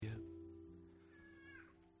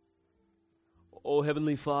Oh,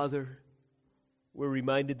 Heavenly Father, we're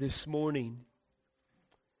reminded this morning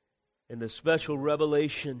in the special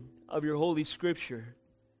revelation of your Holy Scripture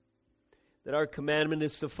that our commandment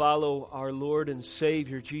is to follow our Lord and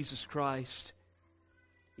Savior, Jesus Christ,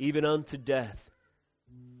 even unto death.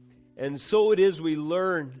 And so it is we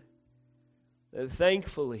learn that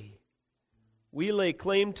thankfully we lay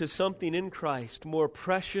claim to something in Christ more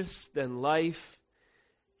precious than life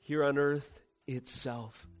here on earth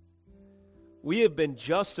itself. We have been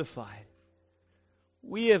justified.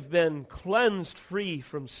 We have been cleansed free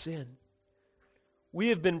from sin. We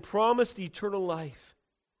have been promised eternal life.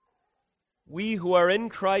 We who are in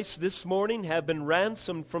Christ this morning have been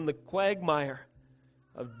ransomed from the quagmire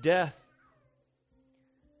of death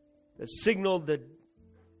that signaled the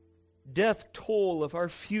death toll of our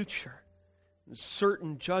future and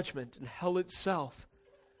certain judgment in hell itself.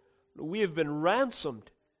 We have been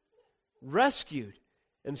ransomed, rescued,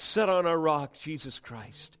 and set on our rock, Jesus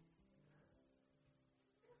Christ.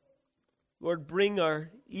 Lord, bring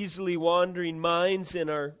our easily wandering minds and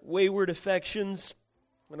our wayward affections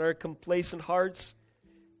and our complacent hearts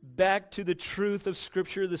back to the truth of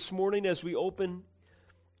Scripture this morning as we open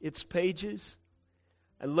its pages.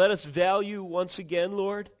 And let us value once again,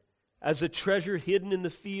 Lord, as a treasure hidden in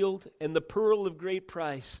the field and the pearl of great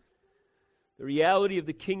price, the reality of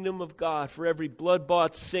the kingdom of God for every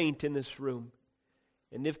blood-bought saint in this room.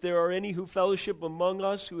 And if there are any who fellowship among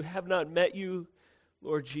us who have not met you,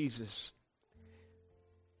 Lord Jesus,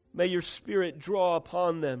 may your Spirit draw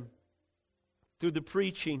upon them through the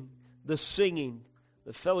preaching, the singing,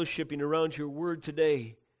 the fellowshipping around your word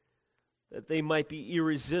today, that they might be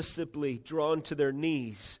irresistibly drawn to their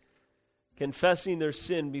knees, confessing their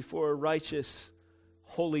sin before a righteous,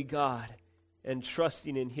 holy God, and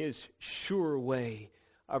trusting in his sure way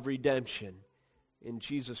of redemption in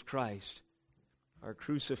Jesus Christ, our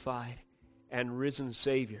crucified and risen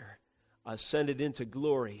Savior, ascended into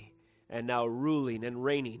glory, and now ruling and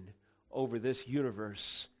reigning over this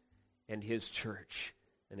universe and his church.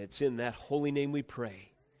 And it's in that holy name we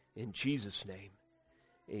pray. In Jesus' name,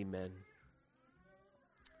 amen.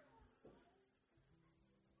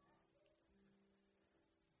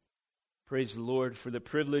 Praise the Lord for the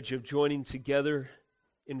privilege of joining together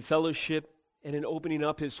in fellowship and in opening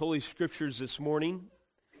up his Holy Scriptures this morning.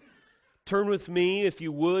 Turn with me, if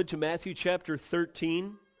you would, to Matthew chapter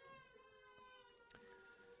 13.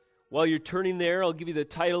 While you're turning there, I'll give you the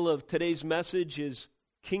title of today's message is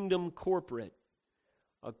Kingdom Corporate.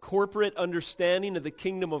 A corporate understanding of the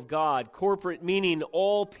kingdom of God. Corporate meaning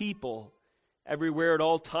all people, everywhere at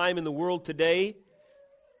all time in the world today,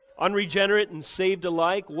 unregenerate and saved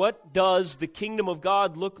alike. What does the kingdom of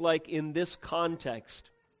God look like in this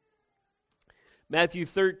context? Matthew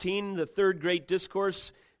 13, the third great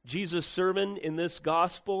discourse, Jesus' sermon in this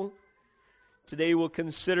gospel. Today we'll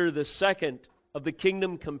consider the second of the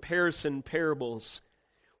kingdom comparison parables.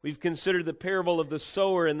 We've considered the parable of the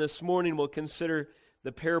sower, and this morning we'll consider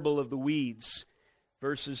the parable of the weeds,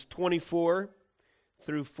 verses 24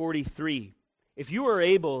 through 43. If you are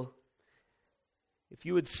able, if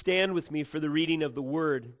you would stand with me for the reading of the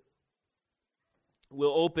word, we'll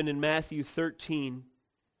open in Matthew 13,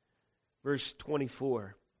 verse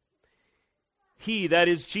 24. He, that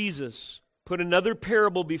is Jesus, put another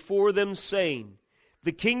parable before them, saying,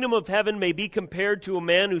 the kingdom of heaven may be compared to a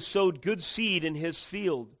man who sowed good seed in his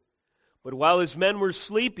field. But while his men were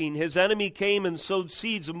sleeping, his enemy came and sowed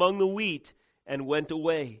seeds among the wheat and went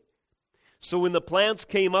away. So when the plants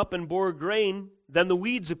came up and bore grain, then the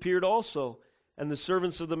weeds appeared also. And the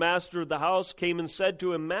servants of the master of the house came and said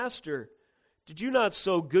to him, Master, did you not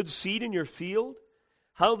sow good seed in your field?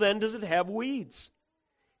 How then does it have weeds?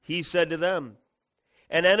 He said to them,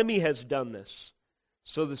 an enemy has done this.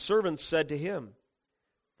 So the servants said to him,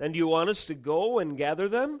 then do you want us to go and gather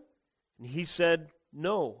them? And he said,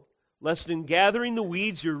 no, lest in gathering the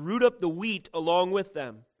weeds you root up the wheat along with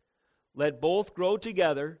them. Let both grow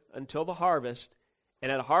together until the harvest,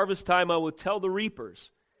 and at harvest time I will tell the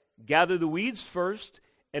reapers, gather the weeds first,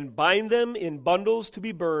 and bind them in bundles to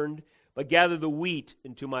be burned, but gather the wheat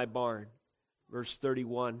into my barn. Verse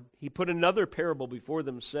 31, he put another parable before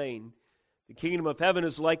them, saying, the kingdom of heaven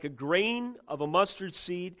is like a grain of a mustard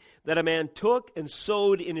seed that a man took and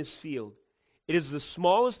sowed in his field. It is the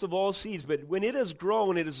smallest of all seeds, but when it has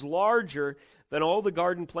grown, it is larger than all the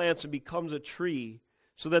garden plants and becomes a tree,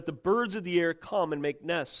 so that the birds of the air come and make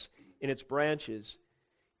nests in its branches.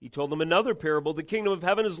 He told them another parable. The kingdom of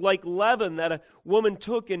heaven is like leaven that a woman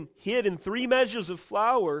took and hid in 3 measures of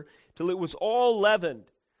flour till it was all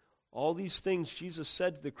leavened. All these things Jesus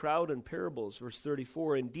said to the crowd in parables. Verse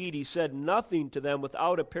 34, indeed, he said nothing to them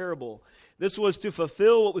without a parable. This was to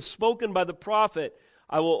fulfill what was spoken by the prophet.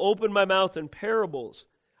 I will open my mouth in parables.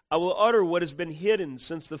 I will utter what has been hidden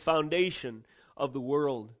since the foundation of the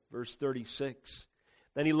world. Verse 36.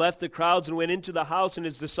 Then he left the crowds and went into the house, and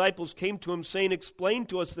his disciples came to him, saying, explain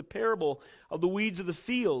to us the parable of the weeds of the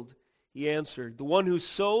field. He answered, the one who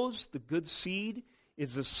sows the good seed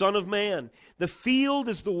is the Son of Man. The field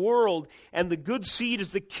is the world, and the good seed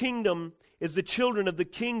is the kingdom, is the children of the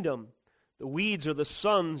kingdom. The weeds are the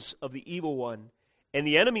sons of the evil one, and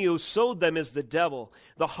the enemy who sowed them is the devil.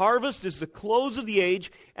 The harvest is the close of the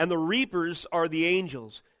age, and the reapers are the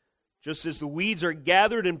angels. Just as the weeds are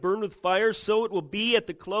gathered and burned with fire, so it will be at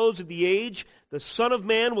the close of the age. The Son of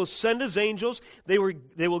Man will send his angels. They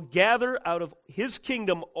will gather out of his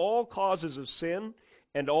kingdom all causes of sin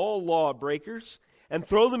and all lawbreakers, and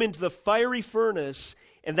throw them into the fiery furnace.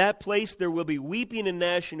 In that place there will be weeping and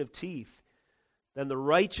gnashing of teeth. Then the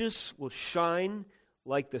righteous will shine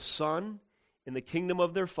like the sun in the kingdom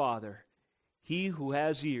of their Father. He who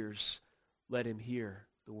has ears, let him hear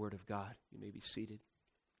the word of God. You may be seated.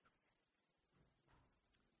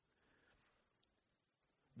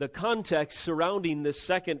 The context surrounding this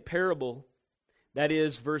second parable, that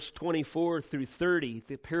is verse 24 through 30,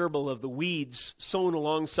 the parable of the weeds sown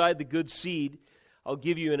alongside the good seed, I'll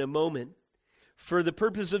give you in a moment. For the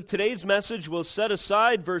purpose of today's message, we'll set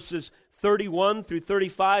aside verses 31 through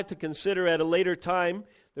 35 to consider at a later time.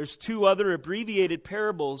 There's two other abbreviated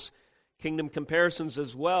parables, kingdom comparisons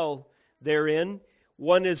as well, therein.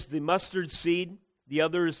 One is the mustard seed, the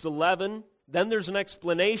other is the leaven. Then there's an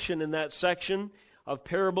explanation in that section of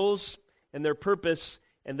parables and their purpose.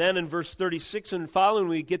 And then in verse 36 and following,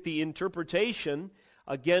 we get the interpretation,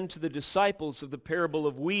 again to the disciples, of the parable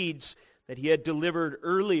of weeds that he had delivered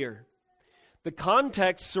earlier. The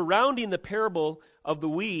context surrounding the parable of the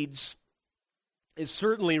weeds is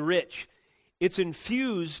certainly rich. It's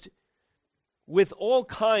infused with all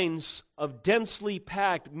kinds of densely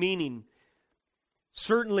packed meaning.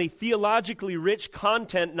 Certainly theologically rich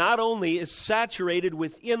content not only is saturated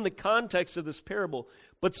within the context of this parable,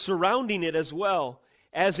 but surrounding it as well.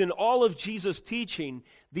 As in all of Jesus' teaching,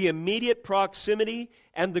 the immediate proximity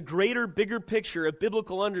and the greater, bigger picture of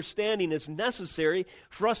biblical understanding is necessary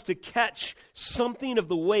for us to catch something of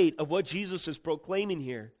the weight of what Jesus is proclaiming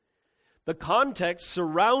here. The context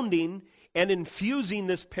surrounding and infusing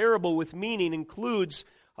this parable with meaning includes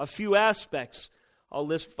a few aspects. I'll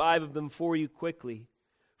list 5 of them for you quickly.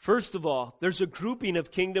 First of all, there's a grouping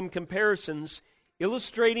of kingdom comparisons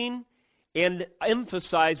illustrating and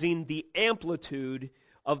emphasizing the amplitude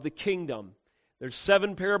of the kingdom. There's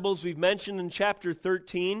 7 parables we've mentioned in chapter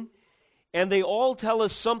 13, and they all tell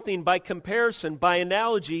us something by comparison, by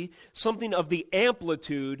analogy, something of the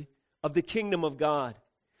amplitude of the kingdom of God.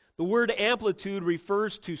 The word amplitude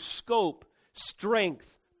refers to scope, strength,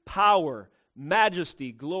 power,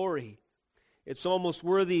 majesty, glory. It's almost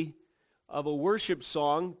worthy of a worship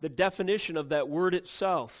song, the definition of that word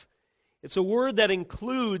itself. It's a word that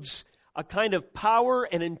includes a kind of power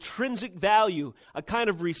and intrinsic value, a kind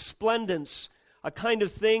of resplendence, a kind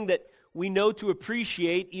of thing that we know to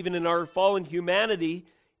appreciate even in our fallen humanity,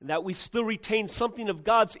 and that we still retain something of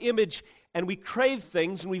God's image, and we crave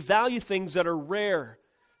things and we value things that are rare,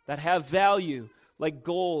 that have value, like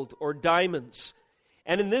gold or diamonds.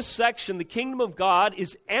 And in this section, the kingdom of God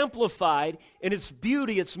is amplified in its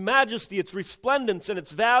beauty, its majesty, its resplendence, and its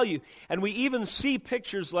value. And we even see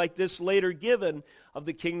pictures like this later given of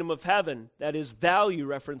the kingdom of heaven. That is, value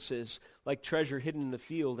references like treasure hidden in the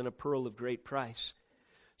field and a pearl of great price.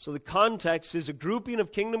 So the context is a grouping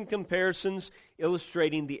of kingdom comparisons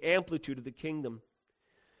illustrating the amplitude of the kingdom.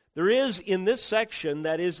 There is in this section,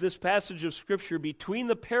 that is this passage of Scripture, between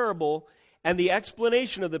the parable and the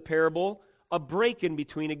explanation of the parable, a break in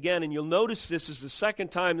between again, and you'll notice this is the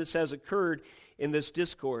second time this has occurred in this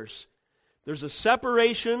discourse. There's a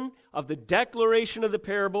separation of the declaration of the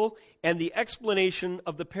parable and the explanation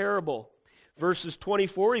of the parable. Verses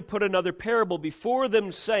 24, he put another parable before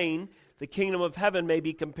them, saying, the kingdom of heaven may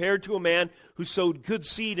be compared to a man who sowed good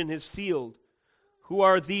seed in his field. Who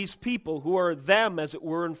are these people? Who are them, as it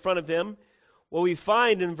were, in front of him? Well, we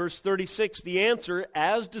find in verse 36 the answer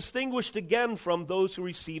as distinguished again from those who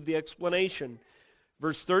received the explanation.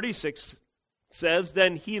 Verse 36 says,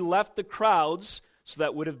 then he left the crowds, so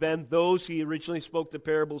that would have been those he originally spoke the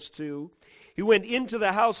parables to. He went into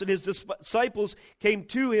the house, and his disciples came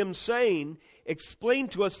to him, saying, explain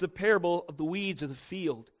to us the parable of the weeds of the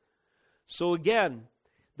field. So again,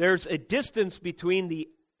 there's a distance between the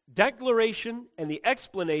declaration and the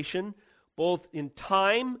explanation, both in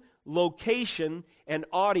time, location, and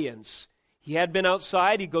audience. He had been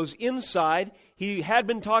outside, he goes inside, he had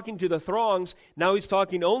been talking to the throngs, now he's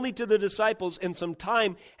talking only to the disciples, and some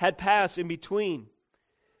time had passed in between.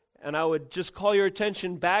 And I would just call your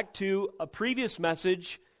attention back to a previous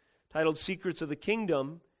message titled Secrets of the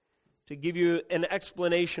Kingdom to give you an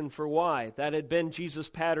explanation for why. That had been Jesus'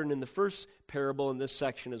 pattern in the first parable in this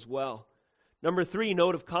section as well. Number 3,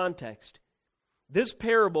 note of context. This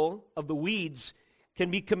parable of the weeds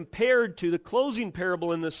can be compared to the closing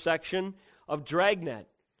parable in this section of dragnet.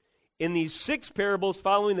 In these 6 parables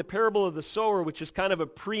following the parable of the sower, which is kind of a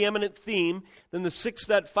preeminent theme, then the 6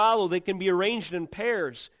 that follow, they can be arranged in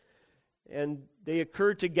pairs. And they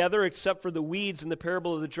occur together except for the weeds in the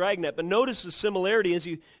parable of the dragnet. But notice the similarity as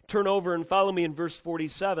you turn over and follow me in verse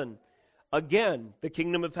 47. Again, the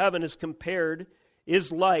kingdom of heaven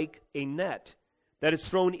is like a net that is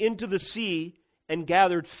thrown into the sea and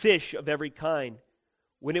gathered fish of every kind.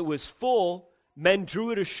 When it was full, men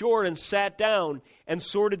drew it ashore and sat down and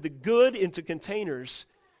sorted the good into containers,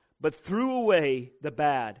 but threw away the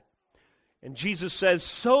bad. And Jesus says,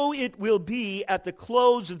 so it will be at the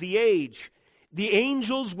close of the age. The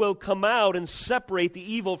angels will come out and separate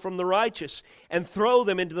the evil from the righteous and throw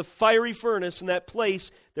them into the fiery furnace. In that place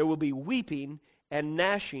there will be weeping and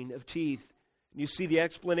gnashing of teeth. And you see the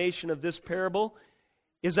explanation of this parable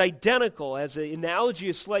is identical, as the analogy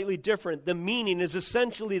is slightly different. The meaning is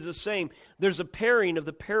essentially the same. There's a pairing of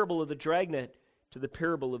the parable of the dragnet to the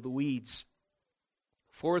parable of the weeds.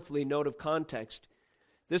 Fourthly, note of context.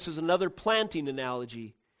 This is another planting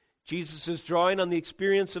analogy. Jesus is drawing on the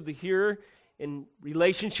experience of the hearer in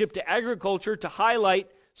relationship to agriculture to highlight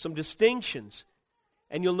some distinctions.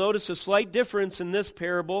 And you'll notice a slight difference in this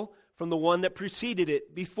parable from the one that preceded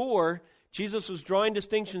it. Before, Jesus was drawing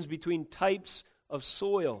distinctions between types of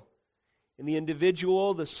soil. In the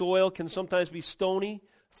individual, the soil can sometimes be stony,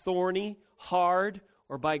 thorny, hard,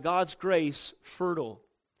 or by God's grace, fertile.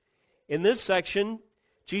 In this section,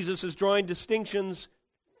 Jesus is drawing distinctions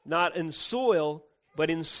not in soil, but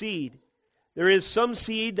in seed. There is some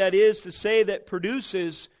seed, that is to say, that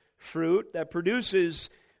produces fruit that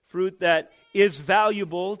is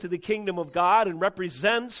valuable to the kingdom of God and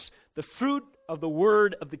represents the fruit of the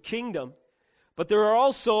word of the kingdom. But there are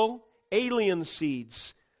also alien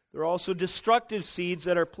seeds. There are also destructive seeds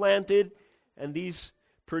that are planted, and these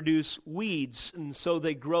produce weeds, and so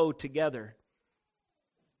they grow together.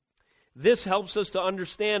 This helps us to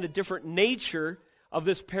understand a different nature of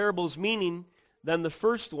this parable's meaning than the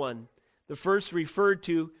first one. The first referred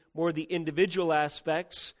to more the individual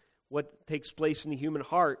aspects, what takes place in the human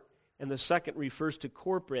heart, and the second refers to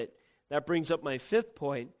corporate. That brings up my fifth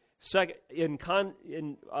point.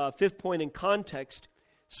 Fifth point in context.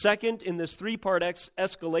 Second, in this 3-part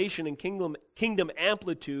escalation and kingdom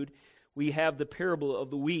amplitude, we have the parable of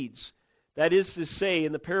the weeds. That is to say,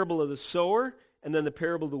 in the parable of the sower, and then the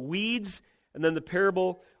parable of the weeds, and then the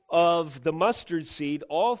parable of the mustard seed,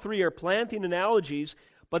 all 3 are planting analogies,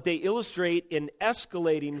 but they illustrate in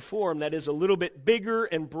escalating form, that is a little bit bigger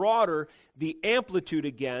and broader, the amplitude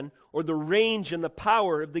again, or the range and the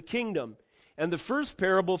power of the kingdom. And the first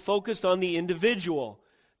parable focused on the individual,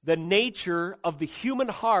 the nature of the human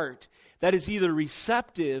heart that is either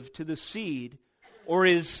receptive to the seed or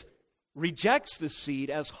rejects the seed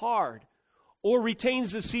as hard, or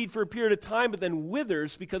retains the seed for a period of time but then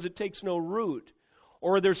withers because it takes no root.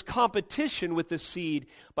 Or there's competition with the seed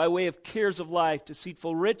by way of cares of life,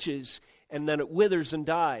 deceitful riches, and then it withers and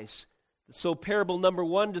dies. So parable number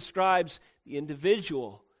 1 describes the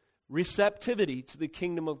individual receptivity to the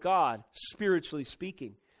kingdom of God, spiritually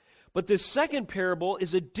speaking. But this second parable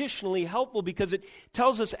is additionally helpful because it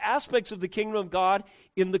tells us aspects of the kingdom of God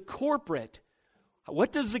in the corporate.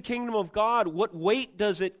 What does the kingdom of God, what weight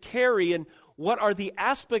does it carry, and what are the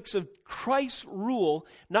aspects of Christ's rule,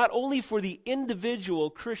 not only for the individual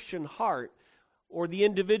Christian heart, or the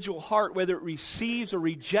individual heart, whether it receives or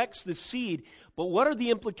rejects the seed, but what are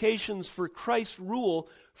the implications for Christ's rule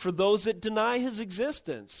for those that deny his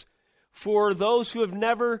existence? For those who have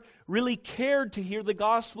never really cared to hear the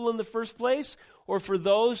gospel in the first place, or for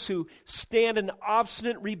those who stand in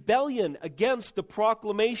obstinate rebellion against the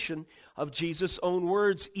proclamation of Jesus' own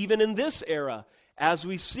words, even in this era. As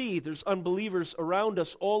we see, there's unbelievers around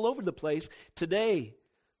us all over the place today.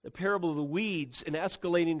 The parable of the weeds, in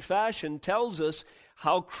escalating fashion, tells us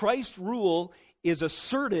how Christ's rule is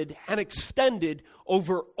asserted and extended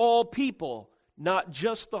over all people, not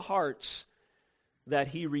just the hearts that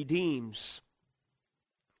he redeems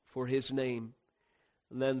for his name.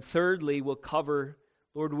 And then thirdly, we'll cover,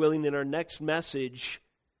 Lord willing, in our next message,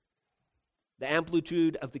 the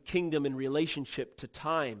amplitude of the kingdom in relationship to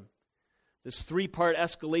time. This three-part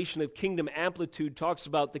escalation of kingdom amplitude talks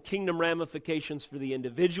about the kingdom ramifications for the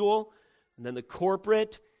individual, and then the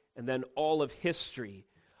corporate, and then all of history.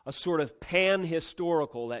 A sort of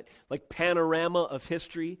pan-historical, that like panorama of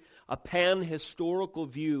history, a pan-historical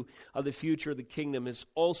view of the future of the kingdom is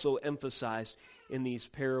also emphasized in these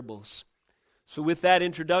parables. So with that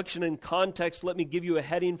introduction and context, let me give you a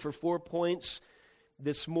heading for 4 points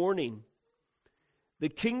this morning. The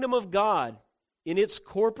kingdom of God, in its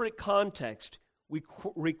corporate context,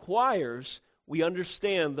 requires we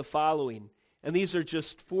understand the following. And these are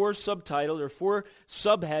just 4 subtitles or 4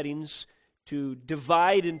 subheadings to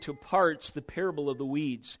divide into parts the parable of the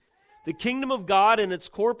weeds. The kingdom of God in its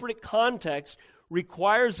corporate context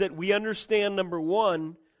requires that we understand, number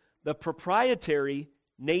 1, the proprietary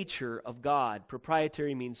nature of God.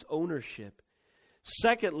 Proprietary means ownership.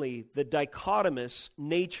 Secondly, the dichotomous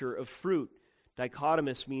nature of fruit.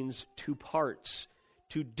 Dichotomous means 2 parts,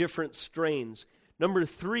 2 different strains. Number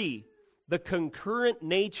 3, the concurrent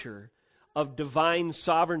nature of divine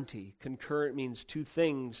sovereignty. Concurrent means 2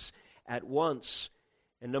 things at once.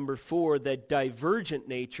 And number 4, the divergent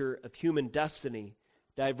nature of human destiny.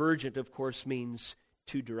 Divergent, of course, means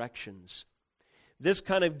 2 directions. This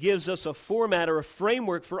kind of gives us a format or a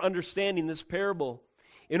framework for understanding this parable.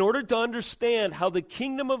 In order to understand how the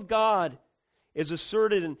kingdom of God is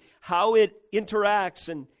asserted and how it interacts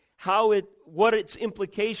and what its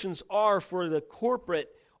implications are for the corporate,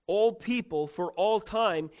 all people, for all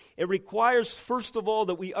time, it requires, first of all,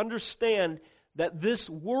 that we understand that this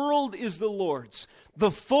world is the Lord's,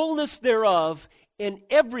 the fullness thereof, and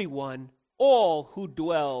everyone, all who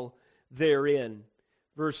dwell therein.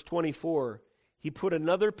 Verse 24, he put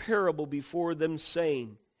another parable before them,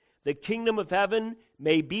 saying, the kingdom of heaven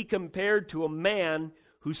may be compared to a man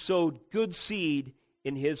who sowed good seed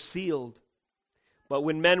in his field. But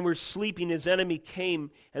when men were sleeping, his enemy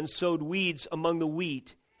came and sowed weeds among the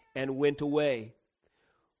wheat and went away.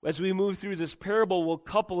 As we move through this parable, we'll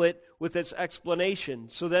couple it with its explanation.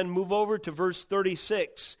 So then move over to verse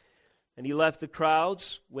 36. And he left the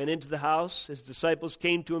crowds, went into the house. His disciples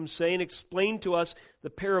came to him, saying, explain to us the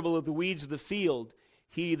parable of the weeds of the field.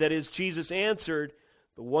 He, that is Jesus, answered,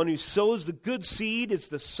 the one who sows the good seed is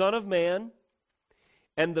the Son of Man,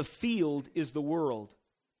 and the field is the world.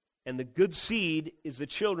 And the good seed is the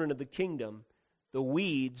children of the kingdom. The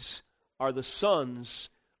weeds are the sons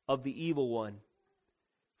of the evil one.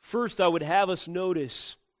 First, I would have us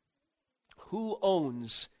notice who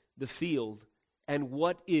owns the field and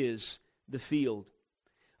what is the field.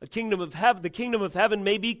 The kingdom of heaven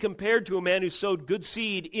may be compared to a man who sowed good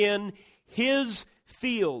seed in his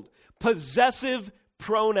field. Possessive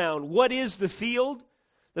pronoun. What is the field?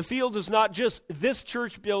 The field is not just this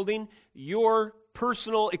church building, your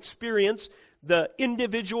personal experience, the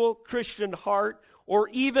individual Christian heart, or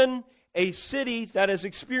even a city that has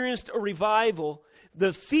experienced a revival.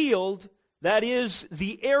 The field, that is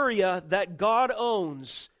the area that God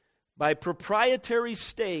owns by proprietary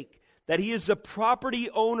stake, that he is the property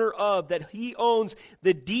owner of, that he owns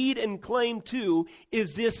the deed and claim to,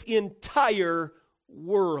 is this entire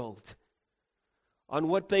world. On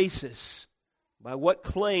what basis? By what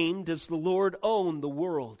claim does the Lord own the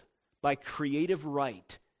world? By creative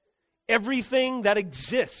right. Everything that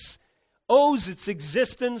exists owes its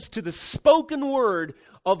existence to the spoken word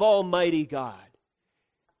of Almighty God.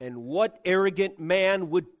 And what arrogant man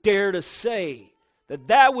would dare to say that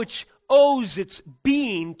that which owes its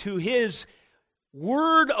being to his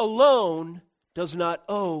word alone does not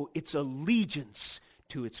owe its allegiance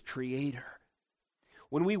to its Creator?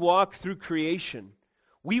 When we walk through creation,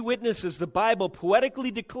 we witness, as the Bible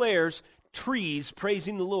poetically declares, trees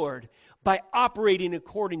praising the Lord by operating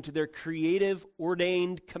according to their creative,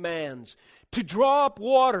 ordained commands to draw up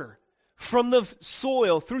water from the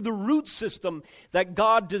soil through the root system that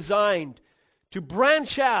God designed, to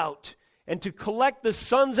branch out and to collect the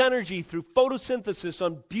sun's energy through photosynthesis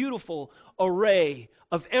on beautiful array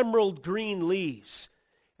of emerald green leaves.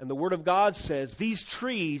 And the Word of God says these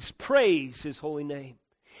trees praise His holy name.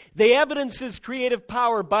 They evidence His creative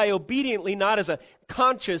power by obediently, not as a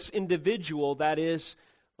conscious individual, that is,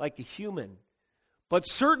 like a human, but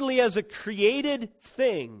certainly as a created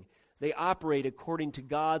thing. They operate according to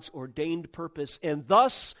God's ordained purpose and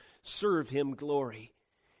thus serve Him glory.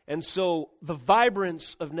 And so the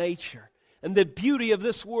vibrance of nature and the beauty of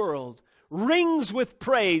this world rings with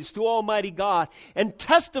praise to Almighty God and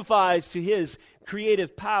testifies to His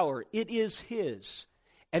creative power. It is His,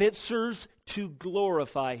 and it serves to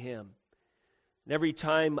glorify Him. And every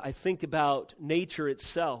time I think about nature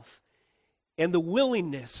itself and the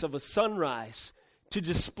willingness of a sunrise to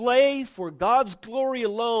display for God's glory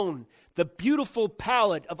alone the beautiful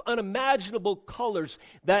palette of unimaginable colors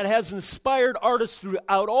that has inspired artists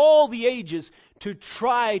throughout all the ages to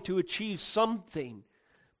try to achieve something,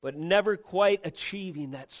 but never quite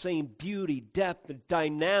achieving that same beauty, depth, and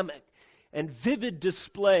dynamic and vivid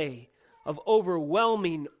display of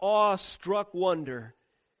overwhelming, awe-struck wonder,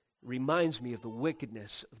 reminds me of the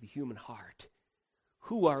wickedness of the human heart.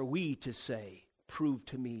 Who are we to say, "Prove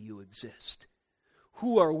to me you exist"?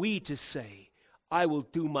 Who are we to say, "I will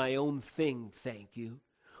do my own thing, thank you"?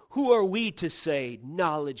 Who are we to say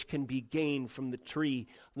knowledge can be gained from the tree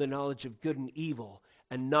of the knowledge of good and evil,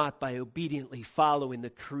 and not by obediently following the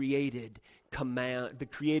created command, the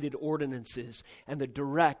created ordinances, and the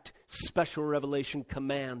direct special revelation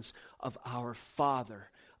commands of our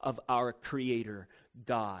Father, of our Creator,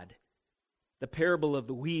 God? The parable of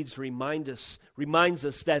the weeds reminds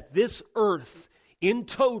us that this earth in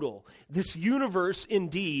total, this universe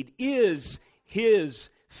indeed, is His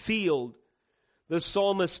field. The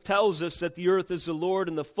psalmist tells us that the earth is the Lord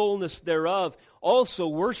and the fullness thereof. Also,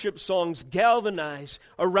 worship songs galvanize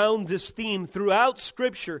around this theme throughout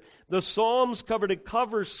Scripture. The Psalms cover to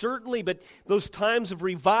cover, certainly, but those times of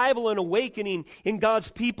revival and awakening in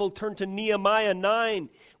God's people, turn to Nehemiah 9.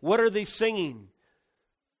 What are they singing?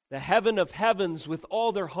 The heaven of heavens with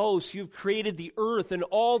all their hosts. You've created the earth and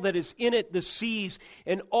all that is in it, the seas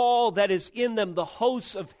and all that is in them. The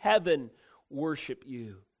hosts of heaven worship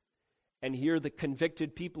you. And here the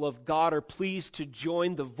convicted people of God are pleased to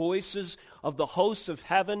join the voices of the hosts of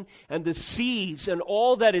heaven and the seas and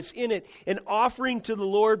all that is in it in offering to the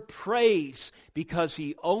Lord praise, because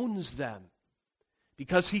He owns them,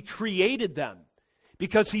 because He created them,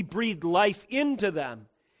 because He breathed life into them.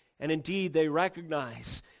 And indeed they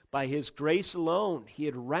recognize by His grace alone He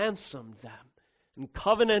had ransomed them and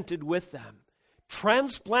covenanted with them,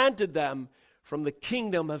 transplanted them from the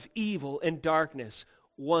kingdom of evil and darkness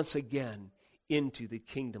once again into the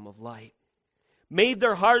kingdom of light. Made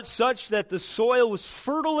their hearts such that the soil was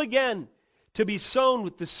fertile again to be sown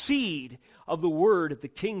with the seed of the word of the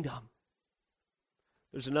kingdom.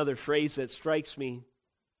 There's another phrase that strikes me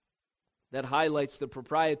that highlights the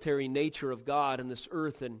proprietary nature of God in this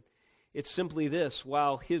earth, and it's simply this: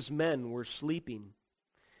 while His men were sleeping.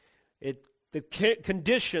 The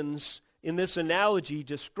conditions in this analogy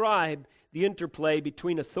describe the interplay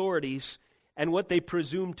between authorities and what they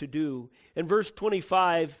presume to do. In verse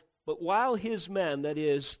 25, but while His men, that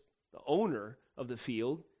is, the owner of the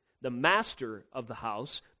field, the master of the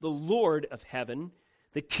house, the Lord of heaven,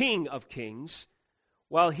 the King of kings,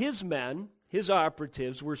 while His men, His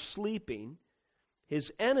operatives, were sleeping,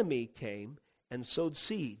 His enemy came and sowed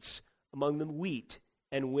seeds among them, wheat,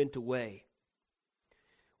 and went away.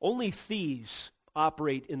 Only thieves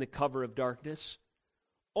operate in the cover of darkness.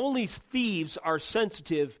 Only thieves are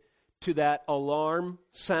sensitive to that alarm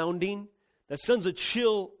sounding that sends a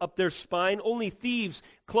chill up their spine. Only thieves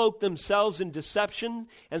cloak themselves in deception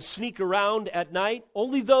and sneak around at night.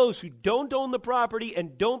 Only those who don't own the property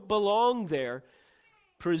and don't belong there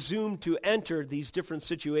presume to enter these different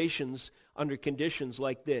situations under conditions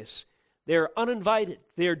like this. They are uninvited.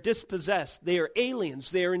 They are dispossessed. They are aliens.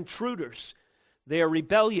 They are intruders. They are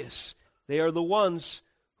rebellious. They are the ones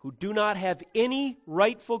who do not have any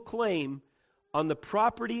rightful claim on the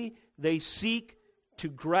property they seek to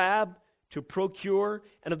grab, to procure,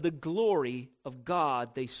 and of the glory of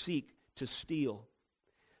God they seek to steal.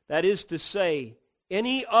 That is to say,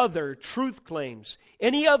 any other truth claims,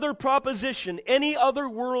 any other proposition, any other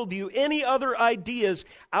worldview, any other ideas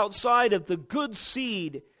outside of the good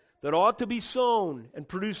seed that ought to be sown and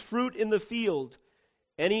produce fruit in the field,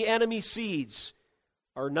 any enemy seeds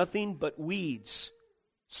are nothing but weeds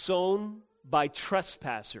sown by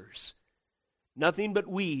trespassers. Nothing but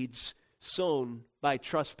weeds sown by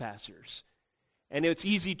trespassers. And it's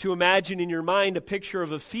easy to imagine in your mind a picture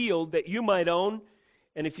of a field that you might own,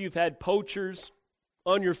 and if you've had poachers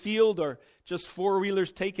on your field or just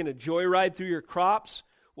four-wheelers taking a joyride through your crops,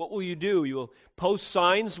 what will you do? You will post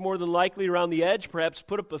signs more than likely around the edge, perhaps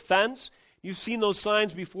put up a fence. You've seen those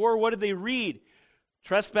signs before. What do they read?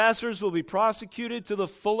 Trespassers will be prosecuted to the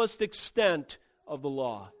fullest extent of the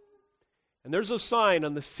law. And there's a sign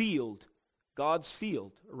on the field, God's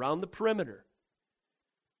field, around the perimeter.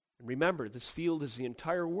 And remember, this field is the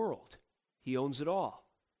entire world. He owns it all.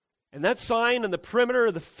 And that sign on the perimeter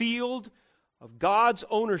of the field of God's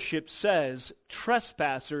ownership says,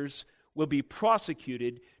 trespassers will be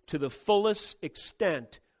prosecuted to the fullest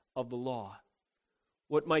extent of the law.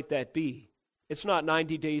 What might that be? It's not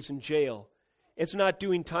 90 days in jail. It's not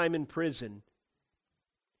doing time in prison.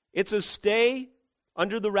 It's a stay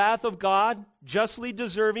under the wrath of God, justly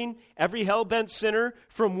deserving every hell-bent sinner,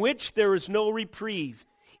 from which there is no reprieve.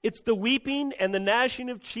 It's the weeping and the gnashing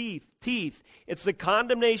of teeth. It's the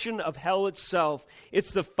condemnation of hell itself.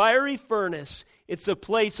 It's the fiery furnace. It's a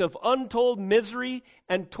place of untold misery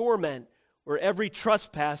and torment, where every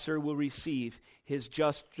trespasser will receive his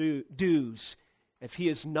just dues, if he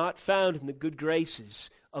is not found in the good graces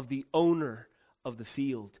of the owner of the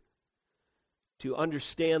field. To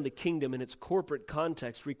understand the kingdom in its corporate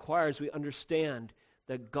context requires we understand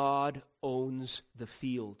that God owns the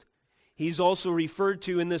field. He's also referred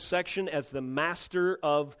to in this section as the master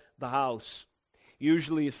of the house.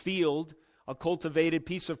 Usually a field, a cultivated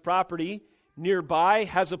piece of property nearby,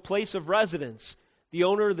 has a place of residence. The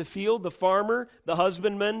owner of the field, the farmer, the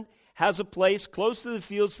husbandman, has a place close to the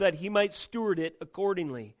field so that he might steward it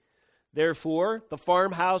accordingly. Therefore, the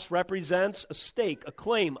farmhouse represents a stake, a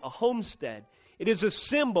claim, a homestead. It is a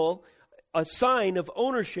symbol, a sign of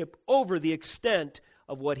ownership over the extent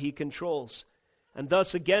of what he controls. And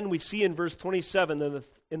thus, again, we see in verse 27, that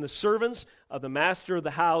the servants of the master of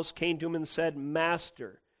the house came to him and said,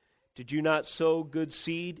 Master, did you not sow good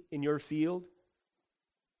seed in your field?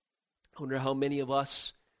 I wonder how many of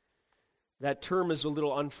us, that term is a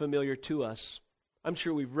little unfamiliar to us. I'm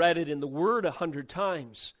sure we've read it in the Word 100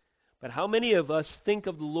 times. But how many of us think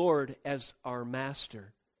of the Lord as our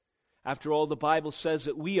master? After all, the Bible says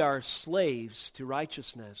that we are slaves to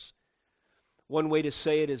righteousness. One way to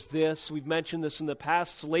say it is this. We've mentioned this in the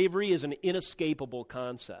past. Slavery is an inescapable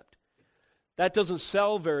concept. That doesn't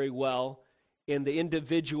sell very well in the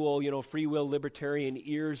individual, free will libertarian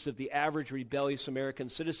ears of the average rebellious American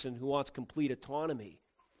citizen who wants complete autonomy.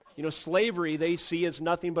 Slavery they see as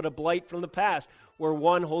nothing but a blight from the past, where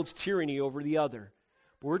one holds tyranny over the other.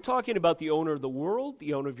 But we're talking about the owner of the world,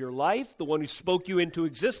 the owner of your life, the one who spoke you into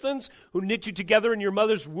existence, who knit you together in your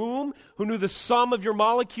mother's womb, who knew the sum of your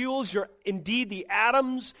molecules, indeed the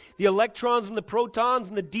atoms, the electrons and the protons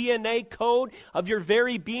and the DNA code of your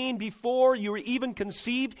very being before you were even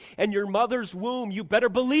conceived in your mother's womb. You better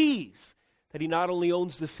believe that he not only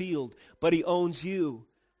owns the field, but he owns you.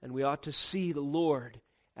 And we ought to see the Lord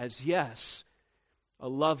as, yes, a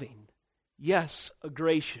loving, yes, a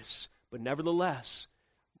gracious, but nevertheless,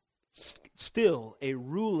 still a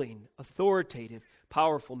ruling, authoritative,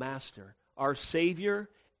 powerful master, our Savior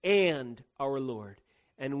and our Lord,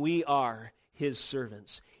 and we are his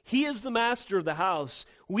servants. He is the master of the house.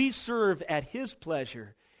 We serve at his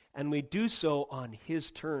pleasure, and we do so on his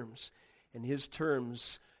terms, and his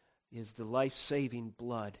terms is the life-saving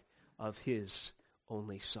blood of his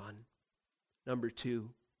only Son. Number 2,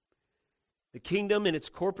 the kingdom in its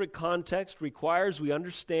corporate context requires we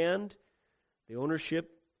understand the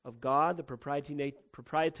ownership of God, the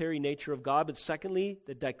proprietary nature of God, but secondly,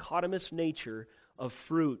 the dichotomous nature of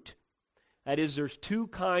fruit. That is, there's two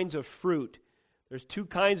kinds of fruit. There's two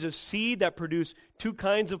kinds of seed that produce two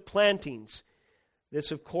kinds of plantings.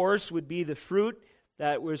 This, of course, would be the fruit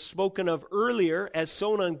that was spoken of earlier as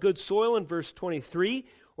sown on good soil in verse 23,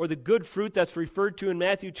 or the good fruit that's referred to in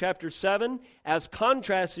Matthew chapter 7 as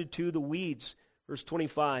contrasted to the weeds, verse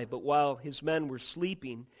 25. But while his men were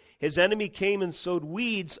sleeping, his enemy came and sowed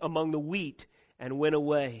weeds among the wheat and went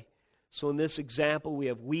away. So in this example, we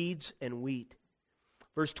have weeds and wheat.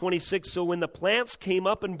 Verse 26, so when the plants came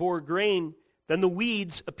up and bore grain, then the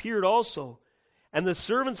weeds appeared also. And the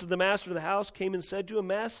servants of the master of the house came and said to him,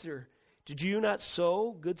 Master, did you not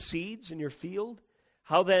sow good seeds in your field?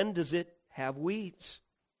 How then does it have weeds?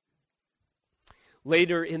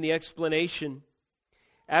 Later in the explanation,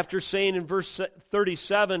 after saying in verse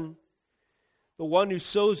 37, the one who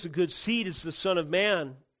sows the good seed is the Son of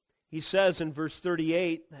Man, he says in verse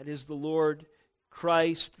 38, that is the Lord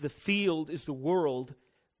Christ, the field is the world,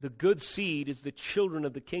 the good seed is the children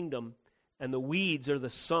of the kingdom, and the weeds are the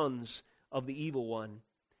sons of the evil one,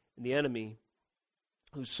 and the enemy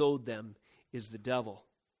who sowed them is the devil.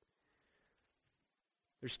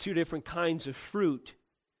 There's two different kinds of fruit,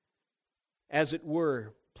 as it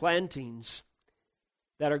were, plantings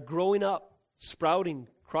that are growing up, sprouting,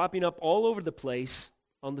 cropping up all over the place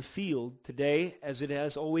on the field today, as it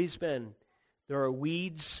has always been. There are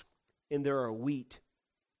weeds and there are wheat.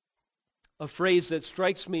 A phrase that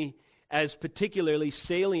strikes me as particularly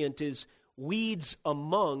salient is weeds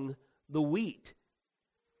among the wheat.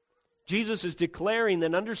 Jesus is declaring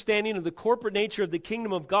that understanding of the corporate nature of the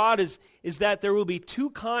kingdom of God is that there will be two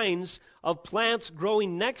kinds of plants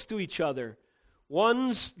growing next to each other.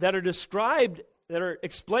 Ones that are described, that are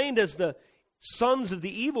explained as the sons of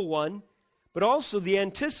the evil one, but also the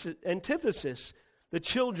antithesis, the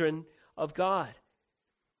children of God,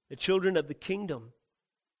 the children of the kingdom.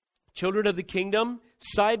 Children of the kingdom,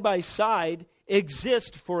 side by side,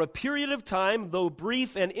 exist for a period of time, though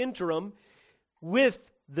brief and interim,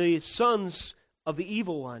 with the sons of the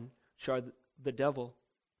evil one, which are the devil.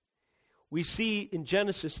 We see in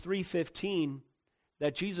Genesis 3:15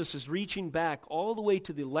 that Jesus is reaching back all the way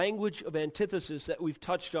to the language of antithesis that we've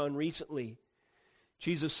touched on recently.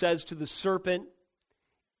 Jesus says to the serpent,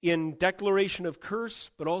 in declaration of curse,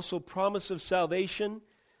 but also promise of salvation,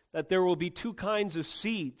 that there will be two kinds of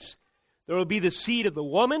seeds. There will be the seed of the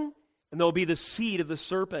woman, and there will be the seed of the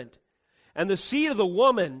serpent. And the seed of the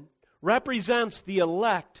woman represents the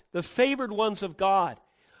elect, the favored ones of God,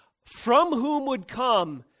 from whom would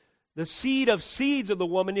come the seed of seeds of the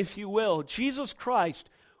woman, if you will, Jesus Christ,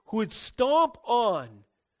 who would stomp on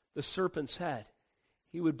the serpent's head.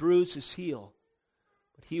 He would bruise his heel,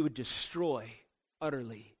 but he would destroy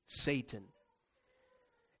utterly Satan.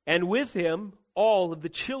 And with him, all of the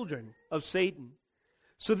children of Satan.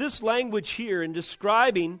 So this language here in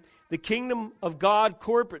describing the kingdom of God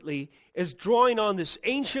corporately is drawing on this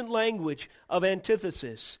ancient language of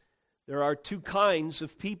antithesis. There are two kinds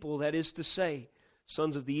of people, that is to say,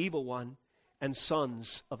 sons of the evil one and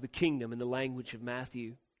sons of the kingdom in the language of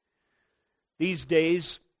Matthew. These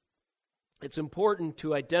days, it's important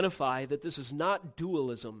to identify that this is not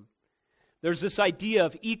dualism. There's this idea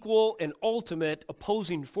of equal and ultimate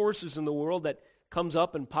opposing forces in the world that comes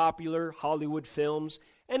up in popular Hollywood films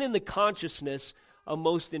and in the consciousness of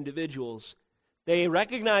most individuals. They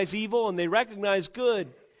recognize evil and they recognize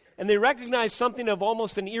good, and they recognize something of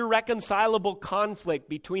almost an irreconcilable conflict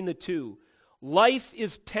between the two. Life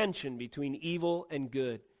is tension between evil and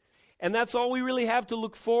good. And that's all we really have to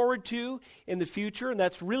look forward to in the future, and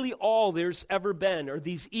that's really all there's ever been, are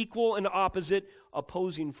these equal and opposite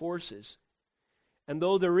opposing forces. And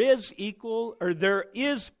though there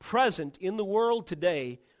is present in the world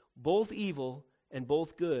today both evil and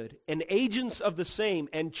both good, and agents of the same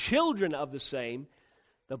and children of the same,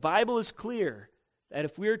 the Bible is clear that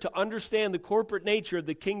if we are to understand the corporate nature of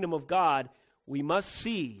the kingdom of God, we must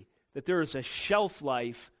see that there is a shelf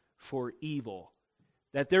life for evil,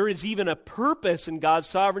 that there is even a purpose in God's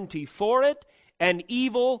sovereignty for it, and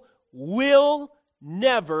evil will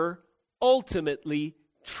never ultimately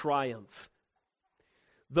triumph.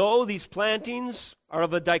 Though these plantings are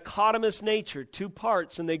of a dichotomous nature, two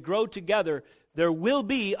parts, and they grow together, there will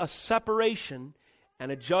be a separation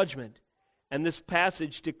and a judgment. And this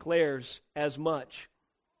passage declares as much.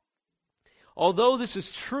 Although this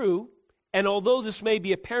is true, and although this may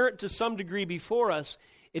be apparent to some degree before us,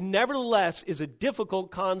 it nevertheless is a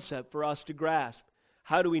difficult concept for us to grasp.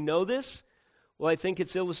 How do we know this? Well, I think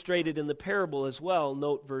it's illustrated in the parable as well.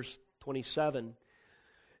 Note verse 27.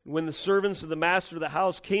 When the servants of the master of the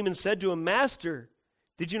house came and said to him, Master,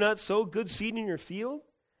 did you not sow good seed in your field?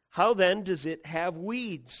 How then does it have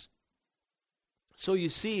weeds? So you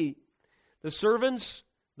see, the servants,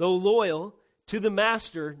 though loyal to the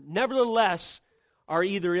master, nevertheless are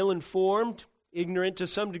either ill-informed, ignorant to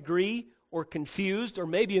some degree, or confused, or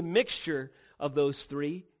maybe a mixture of those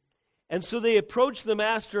three. And so they approach the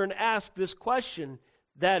master and ask this question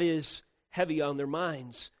that is heavy on their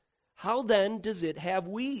minds. How then does it have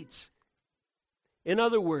weeds? In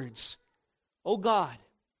other words, oh God,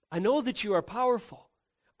 I know that you are powerful.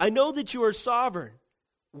 I know that you are sovereign.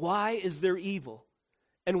 Why is there evil?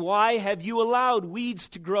 And why have you allowed weeds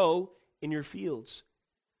to grow in your fields?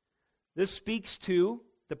 This speaks to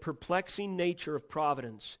the perplexing nature of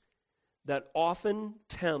providence that often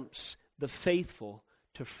tempts the faithful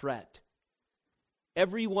to fret.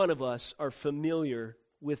 Every one of us are familiar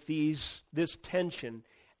with this tension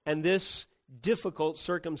and this difficult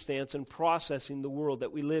circumstance in processing the world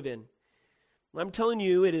that we live in. I'm telling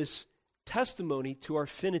you, it is testimony to our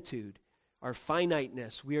finitude, our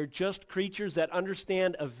finiteness. We are just creatures that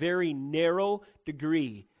understand a very narrow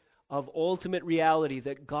degree of ultimate reality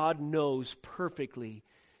that God knows perfectly,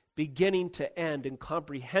 beginning to end, and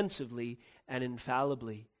comprehensively and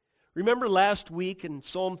infallibly. Remember last week in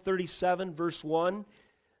Psalm 37, verse 1,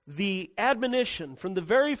 the admonition from the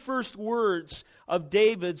very first words of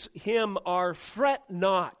David's hymn are, fret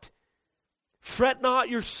not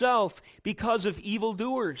yourself because of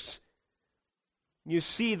evildoers. You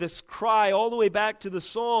see this cry all the way back to the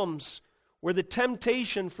Psalms, where the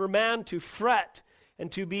temptation for man to fret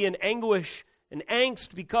and to be in anguish and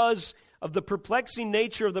angst because of the perplexing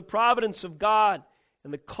nature of the providence of God.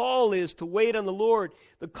 And the call is to wait on the Lord.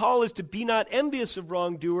 The call is to be not envious of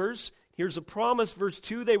wrongdoers. Here's a promise, verse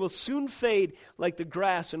 2, they will soon fade like the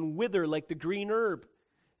grass and wither like the green herb.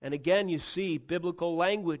 And again you see biblical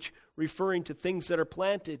language referring to things that are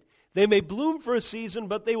planted. They may bloom for a season,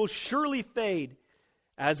 but they will surely fade.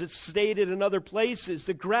 As it's stated in other places,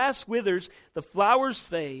 the grass withers, the flowers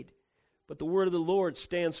fade, but the word of the Lord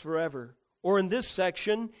stands forever. Or in this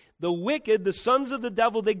section, the wicked, the sons of the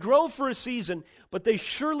devil, they grow for a season, but they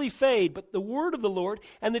surely fade. But the word of the Lord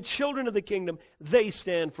and the children of the kingdom, they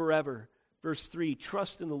stand forever. Verse 3,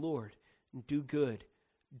 trust in the Lord and do good.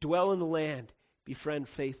 Dwell in the land, befriend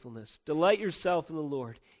faithfulness. Delight yourself in the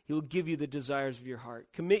Lord. He will give you the desires of your heart.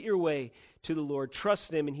 Commit your way to the Lord.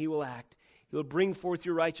 Trust in Him and He will act. He will bring forth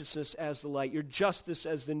your righteousness as the light, your justice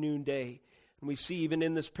as the noonday. And we see even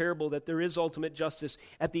in this parable that there is ultimate justice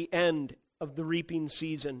at the end of the reaping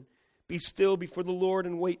season. Be still before the Lord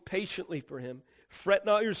and wait patiently for Him. Fret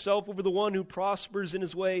not yourself over the one who prospers in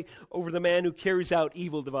his way, over the man who carries out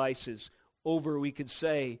evil devices. Over, we could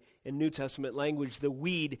say, in New Testament language, the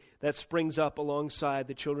weed that springs up alongside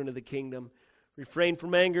the children of the kingdom. Refrain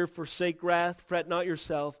from anger, forsake wrath, fret not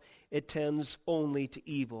yourself, it tends only to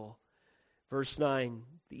evil. Verse 9,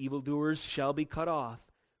 the evildoers shall be cut off,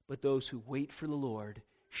 but those who wait for the Lord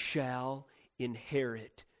shall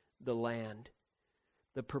inherit the land.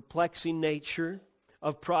 The perplexing nature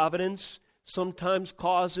of providence sometimes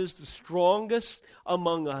causes the strongest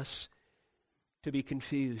among us to be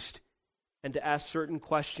confused and to ask certain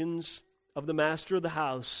questions of the master of the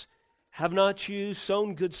house. Have not you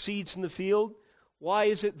sown good seeds in the field? Why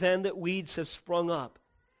is it then that weeds have sprung up?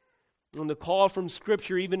 And the call from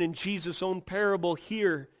Scripture, even in Jesus' own parable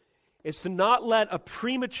here, is to not let a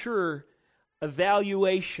premature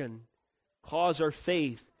evaluation cause our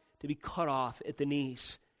faith to be cut off at the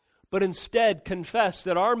knees, but instead confess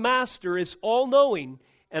that our Master is all-knowing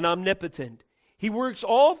and omnipotent. He works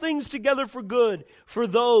all things together for good for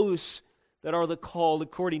those that are the called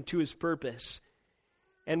according to His purpose.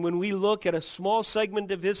 And when we look at a small segment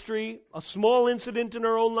of history, a small incident in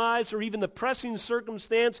our own lives, or even the pressing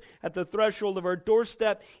circumstance at the threshold of our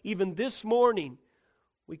doorstep, even this morning,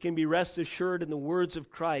 we can be rest assured in the words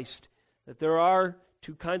of Christ that there are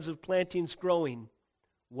two kinds of plantings growing.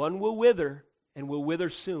 One will wither and will wither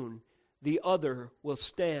soon. The other will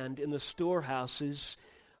stand in the storehouses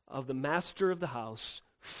of the master of the house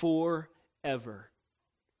forever.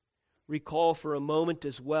 Recall for a moment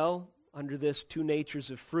as well, under this two natures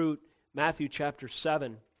of fruit, Matthew chapter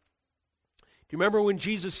 7. Do you remember when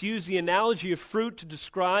Jesus used the analogy of fruit to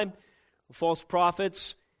describe false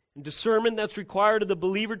prophets and discernment that's required of the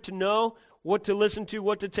believer to know what to listen to,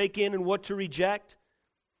 what to take in, and what to reject?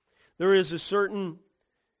 There is a certain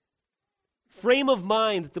frame of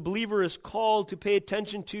mind that the believer is called to pay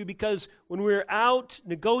attention to, because when we're out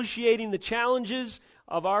negotiating the challenges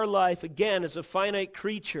of our life, again, as a finite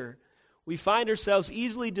creature, we find ourselves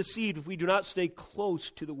easily deceived if we do not stay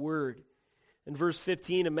close to the Word. In verse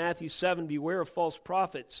 15 of Matthew 7, beware of false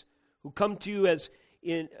prophets who come to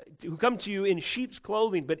you in sheep's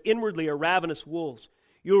clothing, but inwardly are ravenous wolves.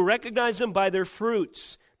 You will recognize them by their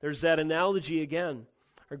fruits. There's that analogy again.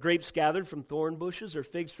 Are grapes gathered from thorn bushes, or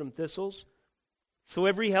figs from thistles? So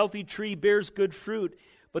every healthy tree bears good fruit,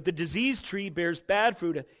 but the diseased tree bears bad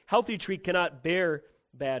fruit. A healthy tree cannot bear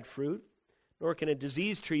bad fruit, nor can a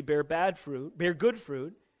diseased tree bear good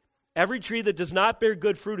fruit. Every tree that does not bear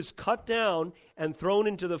good fruit is cut down and thrown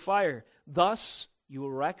into the fire. Thus you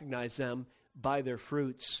will recognize them by their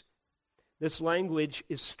fruits. This language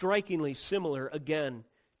is strikingly similar, again,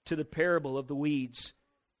 to the parable of the weeds.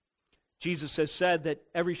 Jesus has said that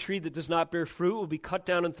every tree that does not bear fruit will be cut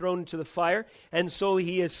down and thrown into the fire. And so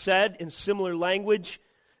He has said in similar language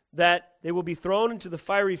that they will be thrown into the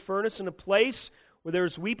fiery furnace, in a place where there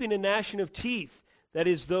is weeping and gnashing of teeth, that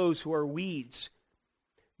is, those who are weeds.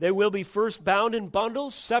 They will be first bound in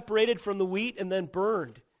bundles, separated from the wheat, and then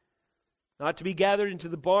burned. Not to be gathered into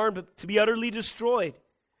the barn, but to be utterly destroyed.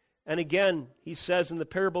 And again, He says in the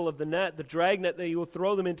parable of the net, the dragnet, that He will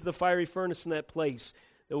throw them into the fiery furnace in that place.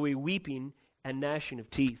 There will be weeping and gnashing of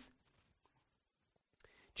teeth.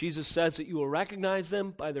 Jesus says that you will recognize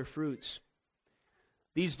them by their fruits.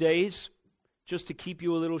 These days, just to keep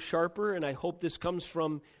you a little sharper, and I hope this comes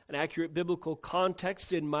from an accurate biblical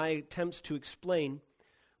context in my attempts to explain,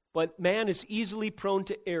 but man is easily prone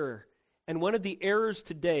to error. And one of the errors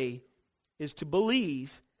today is to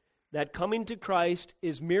believe that coming to Christ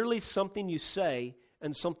is merely something you say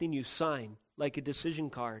and something you sign, like a decision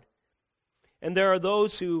card. And there are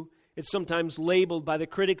those who, it's sometimes labeled by the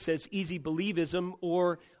critics as easy believism,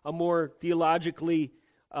 or a more theologically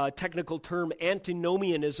technical term,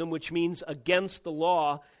 antinomianism, which means against the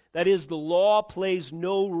law. That is, the law plays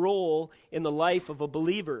no role in the life of a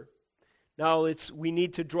believer. Now, we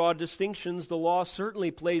need to draw distinctions. The law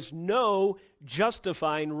certainly plays no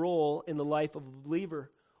justifying role in the life of a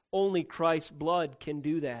believer. Only Christ's blood can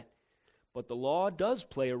do that. But the law does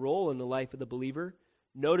play a role in the life of the believer.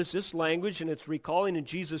 Notice this language, and it's recalling in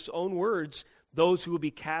Jesus' own words those who will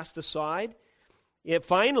be cast aside. Yet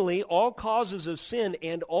finally, all causes of sin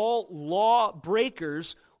and all law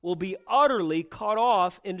breakers will be utterly cut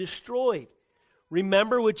off and destroyed.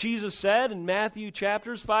 Remember what Jesus said in Matthew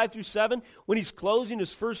chapters 5 through 7 when he's closing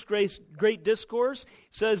his first great discourse.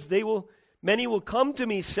 He says, many will come to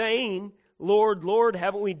me saying, Lord, Lord,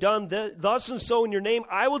 haven't we done thus and so in your name?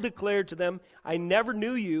 I will declare to them, I never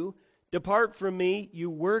knew you. Depart from me, you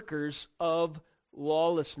workers of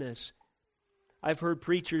lawlessness. I've heard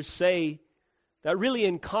preachers say that really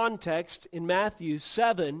in context, in Matthew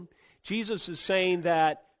 7, Jesus is saying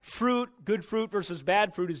that fruit, good fruit versus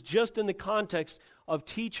bad fruit, is just in the context of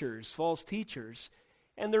teachers, false teachers.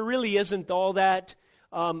 And there really isn't all that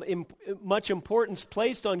much importance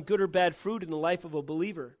placed on good or bad fruit in the life of a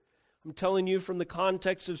believer. I'm telling you from the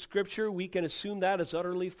context of Scripture, we can assume that is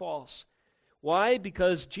utterly false. Why?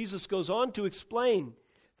 Because Jesus goes on to explain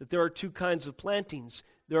that there are two kinds of plantings.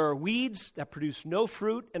 There are weeds that produce no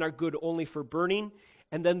fruit and are good only for burning,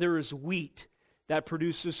 and then there is wheat that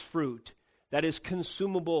produces fruit, that is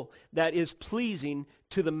consumable, that is pleasing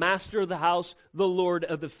to the master of the house, the Lord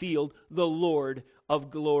of the field, the Lord of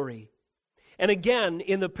glory. And again,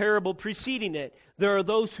 in the parable preceding it, there are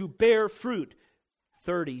those who bear fruit,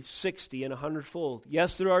 30, 60, and 100-fold.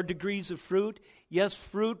 Yes, there are degrees of fruit. Yes,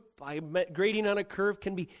 fruit, by grading on a curve,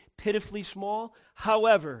 can be pitifully small.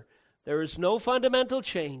 However, there is no fundamental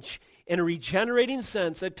change in a regenerating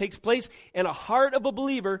sense that takes place in a heart of a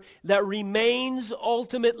believer that remains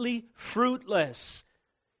ultimately fruitless.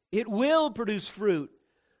 It will produce fruit.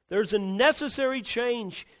 There's a necessary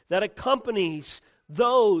change that accompanies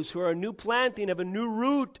those who are a new planting of a new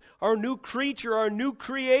root, or a new creature, or a new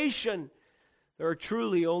creation. There are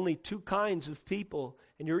truly only two kinds of people,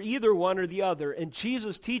 and you're either one or the other. And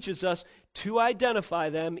Jesus teaches us to identify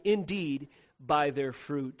them indeed by their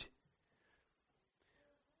fruit.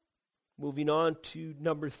 Moving on to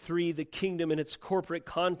number 3, the kingdom in its corporate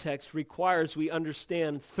context requires we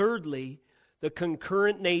understand, thirdly, the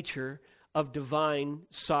concurrent nature of divine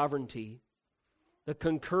sovereignty. The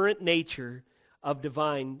concurrent nature of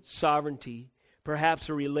divine sovereignty, perhaps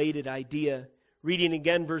a related idea. Reading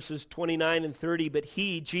again verses 29 and 30, but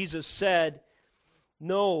he, Jesus, said,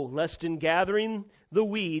 no, lest in gathering the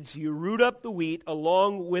weeds you root up the wheat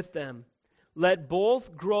along with them. Let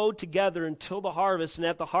both grow together until the harvest, and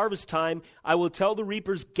at the harvest time I will tell the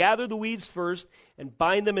reapers, gather the weeds first and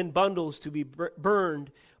bind them in bundles to be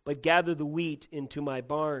burned, but gather the wheat into my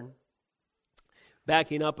barn.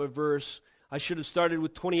 Backing up a verse, I should have started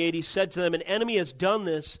with 28. He said to them, an enemy has done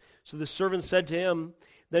this. So the servant said to him,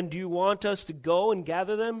 then do you want us to go and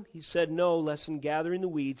gather them? He said, no, lest in gathering the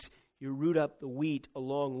weeds, you root up the wheat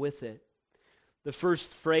along with it. The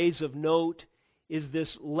first phrase of note is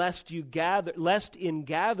this, lest in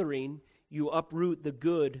gathering you uproot the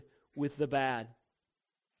good with the bad.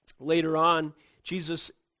 Later on,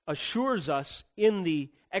 Jesus assures us in the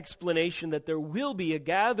explanation that there will be a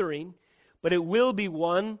gathering, but it will be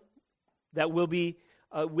one that we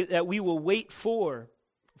will wait for.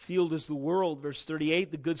 Field is the world, verse 38.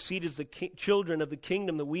 The good seed is the children of the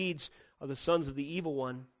kingdom. The weeds are the sons of the evil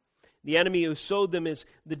one. The enemy who sowed them is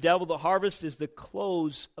the devil. The harvest is the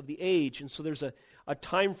close of the age. And so there's a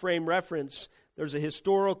time frame reference. There's a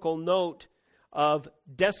historical note of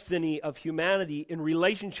destiny of humanity in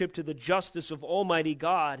relationship to the justice of Almighty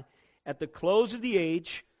God. At the close of the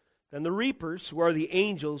age, then the reapers, who are the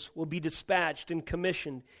angels, will be dispatched and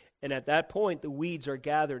commissioned. And at that point, the weeds are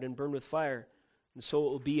gathered and burned with fire. And so it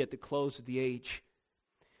will be at the close of the age.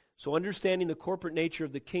 So understanding the corporate nature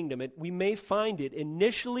of the kingdom, we may find it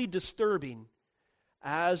initially disturbing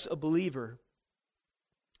as a believer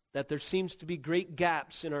that there seems to be great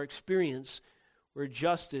gaps in our experience where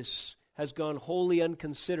justice has gone wholly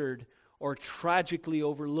unconsidered or tragically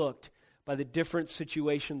overlooked by the different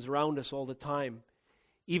situations around us all the time.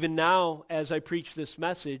 Even now, as I preach this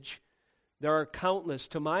message, there are countless,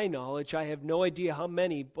 to my knowledge, I have no idea how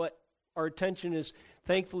many, but our attention is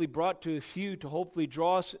thankfully brought to a few to hopefully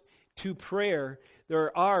draw us to prayer.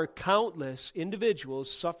 There are countless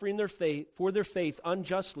individuals suffering for their faith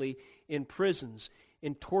unjustly in prisons,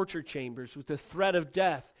 in torture chambers, with the threat of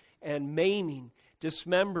death and maiming,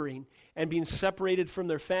 dismembering, and being separated from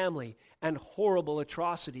their family, and horrible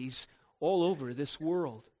atrocities all over this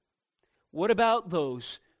world. What about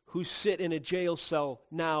those who sit in a jail cell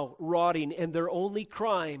now rotting, and their only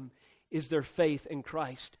crime is their faith in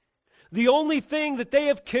Christ? The only thing that they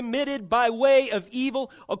have committed by way of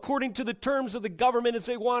evil, according to the terms of the government, is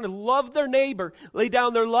they want to love their neighbor, lay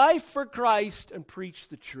down their life for Christ, and preach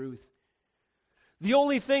the truth. The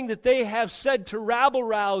only thing that they have said to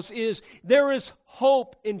rabble-rouse is, there is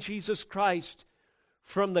hope in Jesus Christ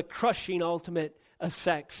from the crushing ultimate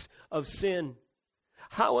effects of sin.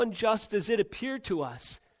 How unjust does it appear to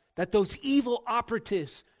us that those evil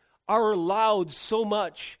operatives are allowed so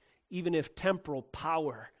much, even if temporal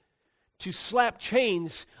power, to slap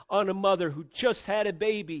chains on a mother who just had a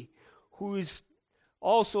baby, who is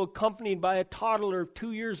also accompanied by a toddler of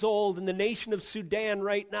 2 years old in the nation of Sudan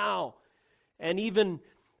right now, and even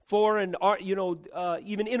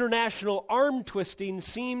even international arm twisting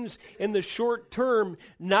seems in the short term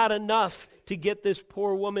not enough to get this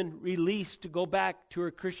poor woman released to go back to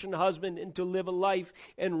her Christian husband and to live a life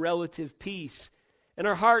in relative peace. And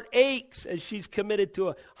her heart aches as she's committed to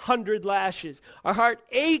 100 lashes. Our heart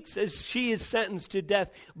aches as she is sentenced to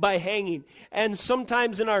death by hanging. And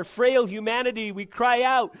sometimes in our frail humanity we cry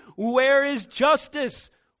out, "Where is justice?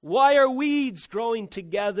 Why are weeds growing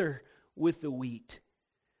together with the wheat?"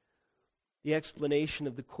 The explanation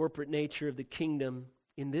of the corporate nature of the kingdom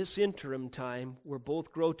in this interim time where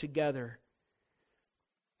both grow together.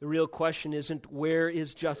 The real question isn't where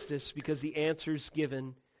is justice, because the answer is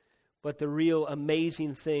given. But the real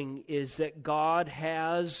amazing thing is that God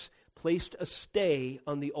has placed a stay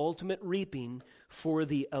on the ultimate reaping for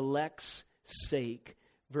the elect's sake.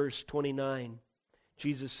 Verse 29,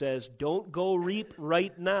 Jesus says, "Don't go reap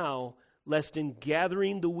right now, lest in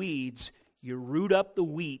gathering the weeds you root up the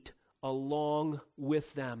wheat along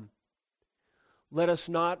with them." Let us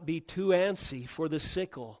not be too antsy for the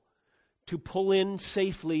sickle to pull in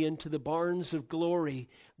safely into the barns of glory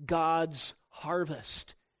God's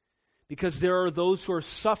harvest. Because there are those who are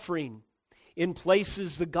suffering in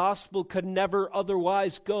places the gospel could never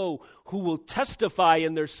otherwise go, who will testify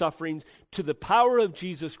in their sufferings to the power of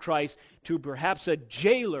Jesus Christ, to perhaps a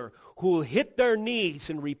jailer who will hit their knees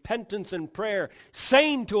in repentance and prayer,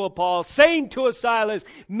 saying to a Paul, saying to a Silas,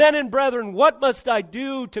 "Men and brethren, what must I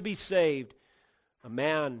do to be saved?" A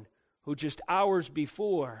man who just hours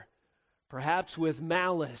before, perhaps with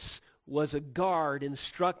malice, was a guard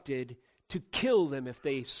instructed to kill them if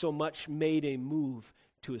they so much made a move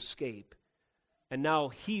to escape. And now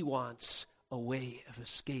he wants a way of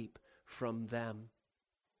escape from them.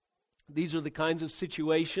 These are the kinds of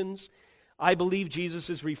situations I believe Jesus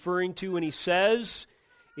is referring to when he says,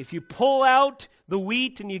 if you pull out the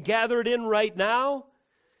wheat and you gather it in right now,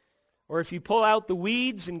 or if you pull out the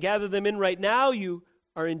weeds and gather them in right now, you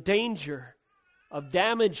are in danger of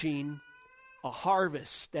damaging a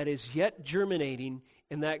harvest that is yet germinating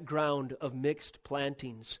in that ground of mixed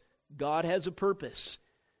plantings. God has a purpose.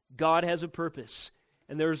 God has a purpose.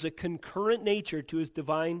 And there is a concurrent nature to his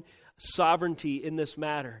divine sovereignty in this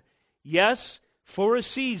matter. Yes, for a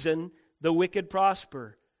season, the wicked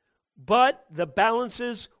prosper. But the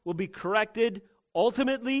balances will be corrected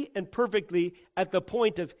ultimately and perfectly at the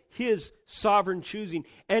point of his sovereign choosing.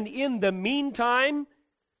 And in the meantime,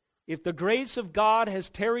 if the grace of God has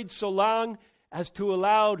tarried so long as to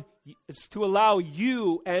allow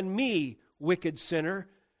you and me, wicked sinner,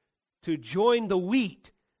 to join the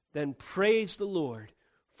wheat, then praise the Lord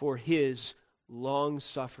for his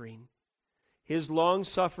long-suffering. His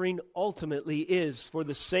long-suffering ultimately is for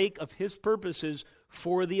the sake of his purposes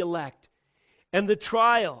for the elect. And the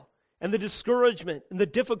trial and the discouragement and the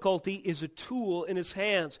difficulty is a tool in his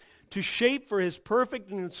hands to shape for his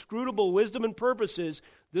perfect and inscrutable wisdom and purposes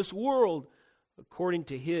this world according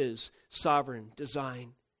to his sovereign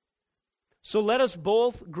design. So let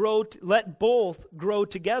both grow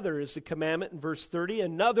together is the commandment in verse 30.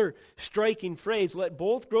 Another striking phrase, let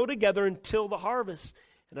both grow together until the harvest.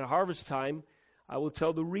 And at harvest time, I will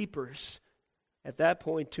tell the reapers at that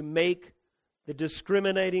point to make the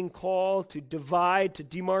discriminating call, to divide, to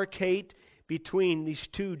demarcate between these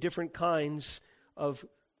two different kinds of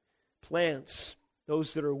plants,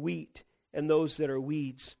 those that are wheat and those that are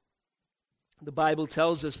weeds. The Bible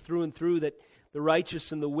tells us through and through that the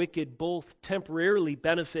righteous and the wicked both temporarily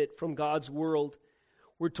benefit from God's world.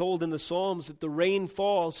 We're told in the Psalms that the rain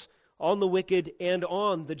falls on the wicked and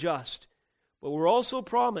on the just. But we're also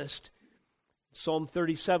promised, Psalm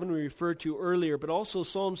 37 we referred to earlier, but also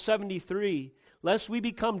Psalm 73, lest we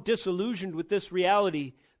become disillusioned with this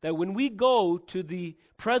reality that when we go to the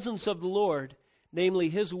presence of the Lord, namely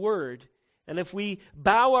his word, and if we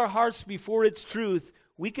bow our hearts before its truth,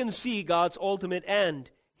 we can see God's ultimate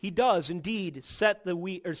end. He does indeed set the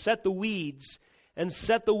weeds and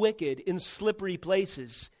set the wicked in slippery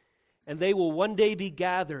places, and they will one day be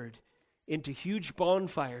gathered into huge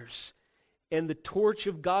bonfires, and the torch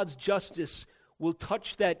of God's justice will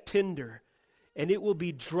touch that tinder, and it will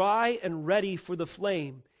be dry and ready for the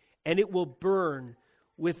flame, and it will burn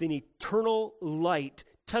with an eternal light,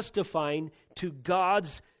 testifying to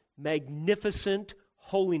God's magnificent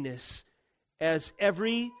holiness, as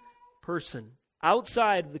every person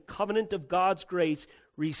outside of the covenant of God's grace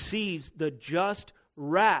receives the just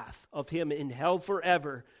wrath of him in hell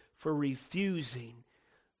forever for refusing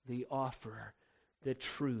the offer, the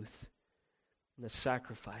truth, and the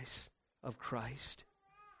sacrifice of Christ.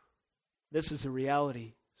 This is a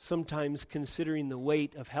reality. Sometimes considering the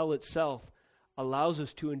weight of hell itself allows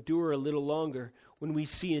us to endure a little longer when we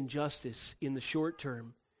see injustice in the short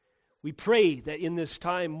term. We pray that in this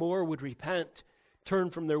time more would repent, turn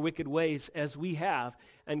from their wicked ways as we have,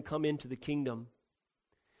 and come into the kingdom.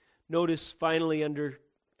 Notice finally, under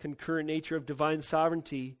concurrent nature of divine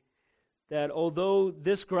sovereignty, that although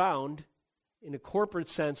this ground, in a corporate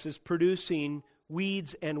sense, is producing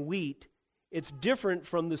weeds and wheat, it's different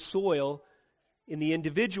from the soil in the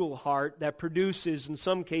individual heart that produces, in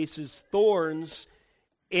some cases, thorns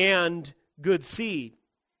and good seed,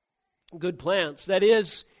 good plants. That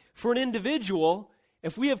is, for an individual,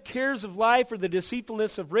 if we have cares of life or the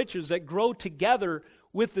deceitfulness of riches that grow together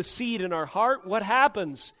with the seed in our heart, what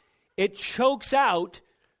happens? It chokes out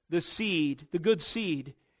the seed, the good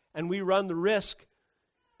seed, and we run the risk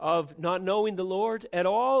of not knowing the Lord at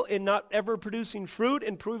all and not ever producing fruit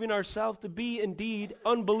and proving ourselves to be indeed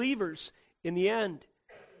unbelievers in the end,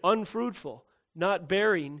 unfruitful, not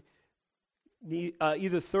bearing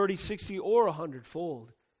either 30, 60, or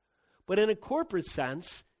 100-fold. But in a corporate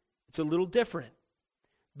sense, it's a little different.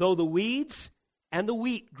 Though the weeds and the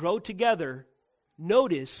wheat grow together,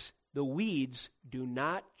 notice the weeds do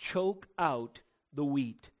not choke out the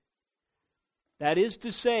wheat. That is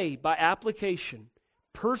to say, by application,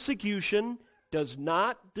 persecution does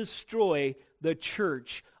not destroy the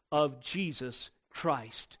church of Jesus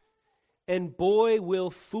Christ. And boy, will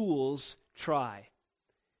fools try.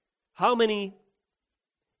 How many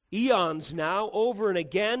eons now, over and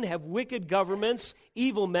again, have wicked governments,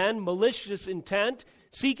 evil men, malicious intent,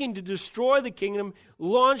 seeking to destroy the kingdom,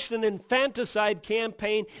 launched an infanticide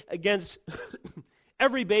campaign against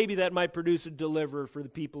every baby that might produce a deliverer for the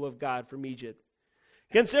people of God from Egypt.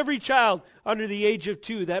 Against every child under the age of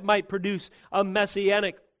 2 that might produce a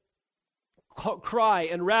messianic cry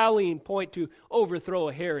and rallying point to overthrow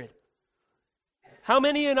a Herod. How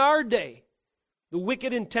many in our day? The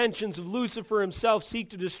wicked intentions of Lucifer himself seek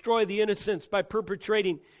to destroy the innocents by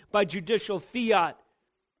perpetrating by judicial fiat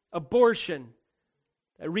abortion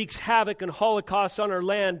that wreaks havoc and holocaust on our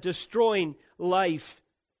land, destroying life.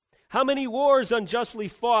 How many wars unjustly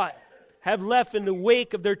fought have left in the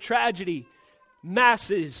wake of their tragedy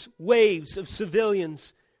masses, waves of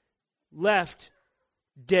civilians left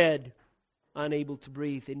dead, unable to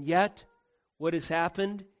breathe. And yet, what has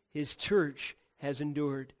happened? His church has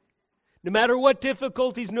endured. No matter what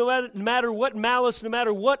difficulties, no matter what malice, no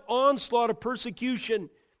matter what onslaught of persecution,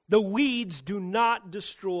 the weeds do not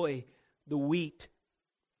destroy the wheat.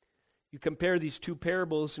 You compare these two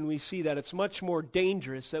parables and we see that it's much more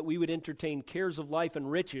dangerous that we would entertain cares of life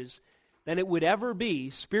and riches than it would ever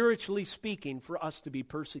be, spiritually speaking, for us to be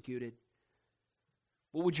persecuted.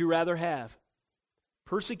 What would you rather have?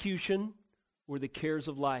 Persecution or the cares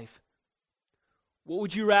of life? What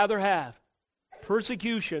would you rather have?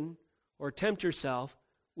 Persecution or tempt yourself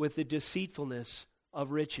with the deceitfulness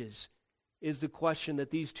of riches? Is the question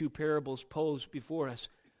that these two parables pose before us.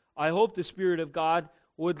 I hope the Spirit of God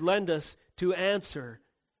would lend us to answer,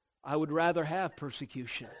 I would rather have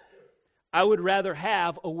persecution. I would rather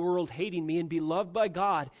have a world hating me and be loved by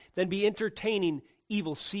God than be entertaining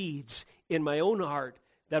evil seeds in my own heart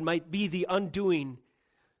that might be the undoing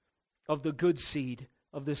of the good seed,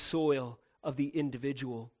 of the soil, of the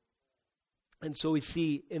individual. And so we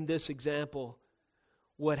see in this example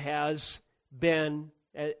what has been,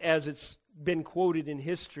 as it's been quoted in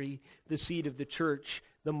history, the seed of the church,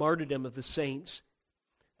 the martyrdom of the saints.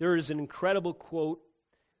 There is an incredible quote.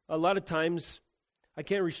 A lot of times, I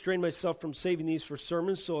can't restrain myself from saving these for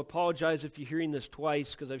sermons, so I apologize if you're hearing this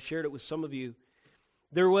twice because I've shared it with some of you.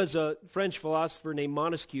 There was a French philosopher named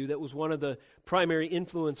Montesquieu that was one of the primary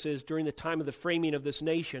influences during the time of the framing of this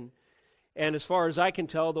nation. And as far as I can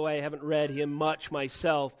tell, though I haven't read him much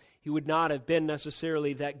myself, he would not have been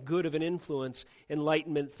necessarily that good of an influence.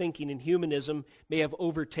 Enlightenment thinking and humanism may have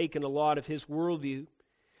overtaken a lot of his worldview.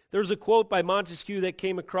 There's a quote by Montesquieu that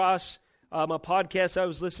came across a podcast I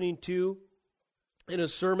was listening to in a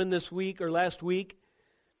sermon this week or last week.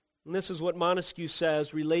 And this is what Montesquieu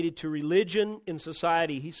says related to religion in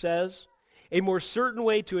society. He says, a more certain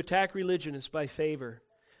way to attack religion is by favor,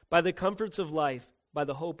 by the comforts of life, by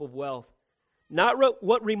the hope of wealth. Not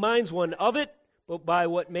what reminds one of it, but by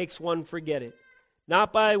what makes one forget it.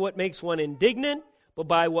 Not by what makes one indignant, but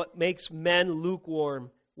by what makes men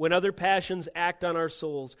lukewarm. When other passions act on our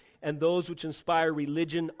souls, and those which inspire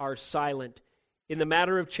religion are silent. In the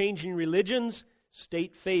matter of changing religions,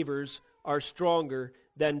 state favors are stronger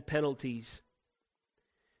than penalties.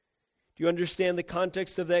 Do you understand the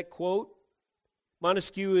context of that quote?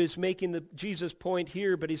 Montesquieu is making the Jesus point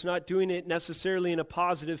here, but he's not doing it necessarily in a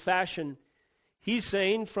positive fashion. He's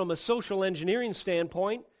saying from a social engineering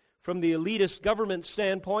standpoint, from the elitist government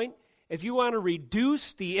standpoint, if you want to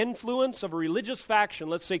reduce the influence of a religious faction,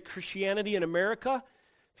 let's say Christianity in America,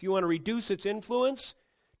 if you want to reduce its influence,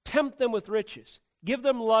 tempt them with riches. Give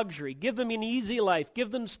them luxury. Give them an easy life.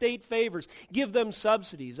 Give them state favors. Give them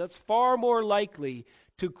subsidies. That's far more likely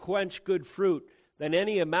to quench good fruit than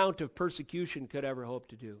any amount of persecution could ever hope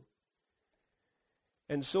to do.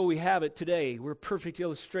 And so we have it today. We're a perfect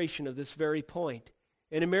illustration of this very point.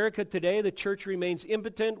 In America today, the church remains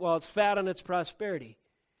impotent while it's fat on its prosperity.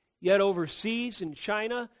 Yet overseas in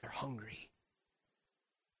China, they're hungry.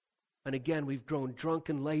 And again, we've grown drunk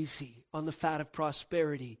and lazy on the fat of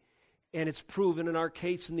prosperity. And it's proven in our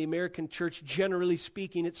case in the American church, generally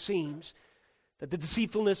speaking, it seems, that the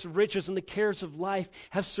deceitfulness of riches and the cares of life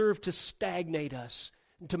have served to stagnate us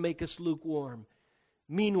and to make us lukewarm.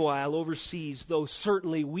 Meanwhile, overseas, though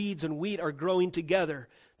certainly weeds and wheat are growing together,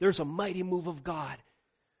 there's a mighty move of God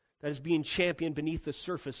that is being championed beneath the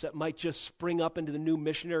surface that might just spring up into the new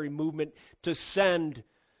missionary movement to send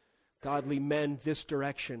godly men this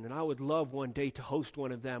direction. And I would love one day to host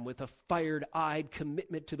one of them with a fired-eyed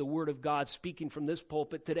commitment to the Word of God, speaking from this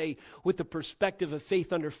pulpit today with the perspective of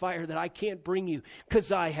faith under fire that I can't bring you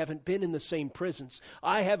because I haven't been in the same prisons.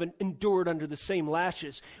 I haven't endured under the same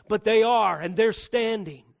lashes, but they are, and they're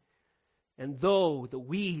standing. And though the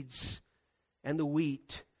weeds and the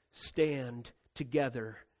wheat stand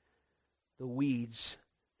together, the weeds,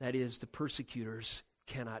 that is, the persecutors,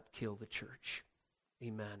 cannot kill the church.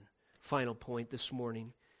 Amen. Final point this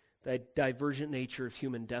morning, the divergent nature of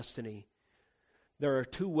human destiny. There are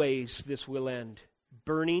two ways this will end: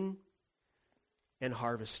 burning and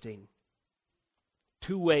harvesting.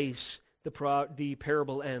 Two ways the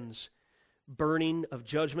parable ends: burning of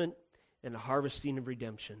judgment and harvesting of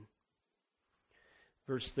redemption.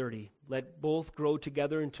 Verse 30, let both grow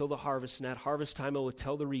together until the harvest, and at harvest time I will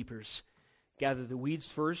tell the reapers, gather the weeds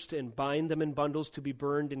first and bind them in bundles to be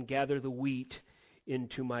burned, and gather the wheat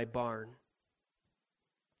into my barn.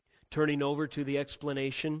 Turning over to the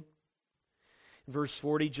explanation, verse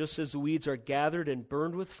 40, just as the weeds are gathered and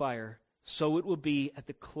burned with fire, so it will be at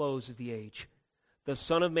the close of the age. The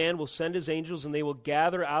Son of Man will send his angels, and they will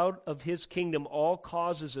gather out of his kingdom all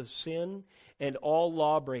causes of sin and all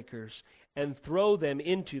lawbreakers, and throw them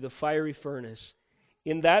into the fiery furnace.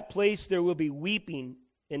 In that place there will be weeping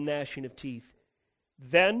and gnashing of teeth.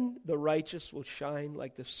 Then the righteous will shine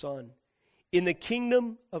like the sun in the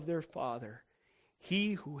kingdom of their Father.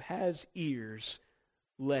 He who has ears,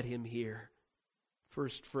 let him hear.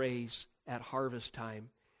 First phrase, at harvest time.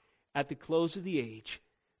 At the close of the age,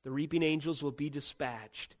 the reaping angels will be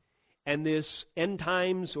dispatched. And this end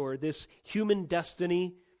times, or this human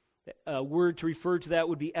destiny, a word to refer to that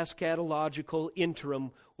would be eschatological,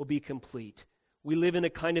 interim, will be complete. We live in a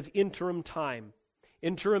kind of interim time.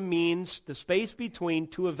 Interim means the space between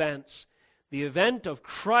two events. The event of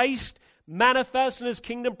Christ manifest and his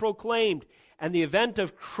kingdom proclaimed, and the event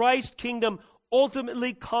of Christ's kingdom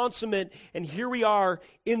ultimately consummate. And here we are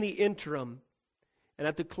in the interim. And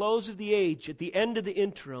at the close of the age, at the end of the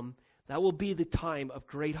interim, that will be the time of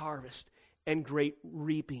great harvest and great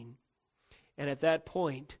reaping. And at that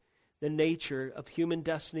point, the nature of human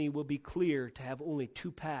destiny will be clear to have only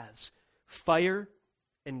two paths: fire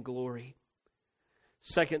and glory.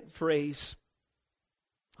 Second phrase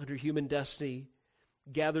under human destiny,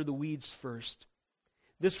 gather the weeds first.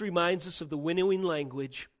 This reminds us of the winnowing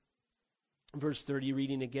language. Verse 30,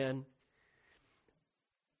 reading again.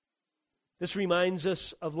 This reminds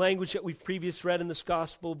us of language that we've previously read in this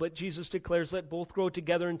gospel, but Jesus declares, let both grow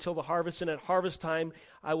together until the harvest, and at harvest time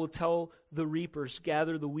I will tell the reapers,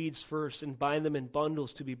 gather the weeds first and bind them in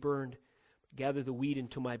bundles to be burned. Gather the wheat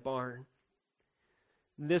into my barn.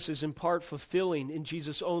 This is in part fulfilling in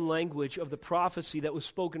Jesus' own language of the prophecy that was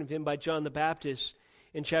spoken of him by John the Baptist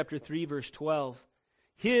in chapter 3, verse 12.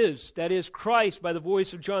 His, that is Christ, by the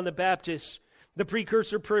voice of John the Baptist, the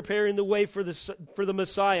precursor preparing the way for the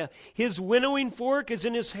Messiah. His winnowing fork is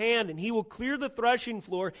in his hand, and he will clear the threshing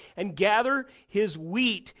floor and gather his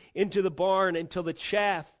wheat into the barn until the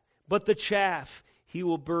chaff he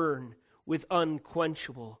will burn with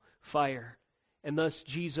unquenchable fire. And thus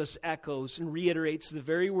Jesus echoes and reiterates the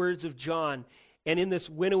very words of John. And in this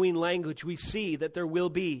winnowing language, we see that there will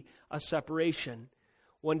be a separation.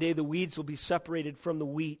 One day the weeds will be separated from the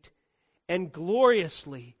wheat. And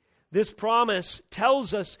gloriously, This promise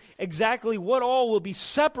tells us exactly what all will be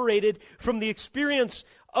separated from the experience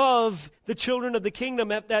of the children of the kingdom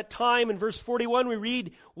at that time. In verse 41, we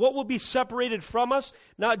read, what will be separated from us?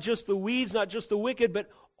 Not just the weeds, not just the wicked, but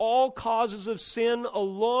all causes of sin,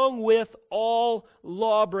 along with all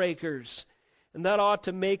lawbreakers. And that ought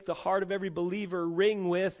to make the heart of every believer ring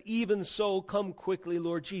with, even so, come quickly,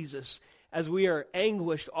 Lord Jesus. As we are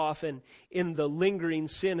anguished often in the lingering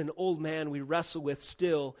sin and old man we wrestle with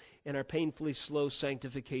still in our painfully slow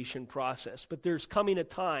sanctification process. But there's coming a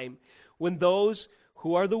time when those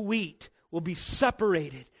who are the wheat will be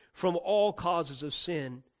separated from all causes of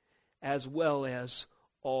sin, as well as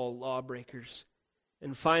all lawbreakers.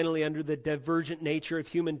 And finally, under the divergent nature of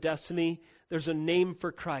human destiny, there's a name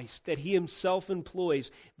for Christ that he himself employs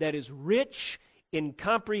that is rich in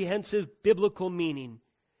comprehensive biblical meaning.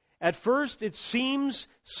 At first, it seems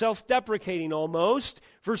self-deprecating almost.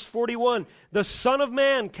 Verse 41, the Son of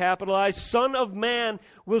Man, capitalized, Son of Man,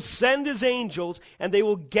 will send his angels, and they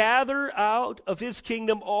will gather out of his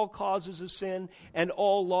kingdom all causes of sin and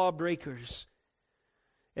all lawbreakers.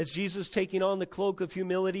 Is Jesus taking on the cloak of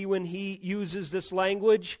humility when he uses this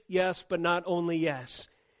language? Yes, but not only yes.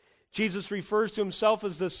 Jesus refers to himself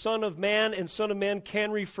as the Son of Man, and Son of Man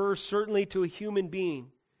can refer certainly to a human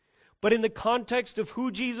being. But in the context of who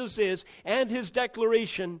Jesus is and his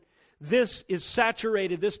declaration, this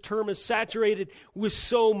term is saturated with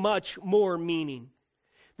so much more meaning.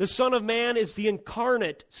 The Son of Man is the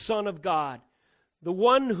incarnate Son of God, the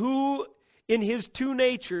one who, in his two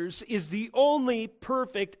natures, is the only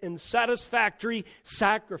perfect and satisfactory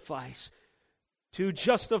sacrifice to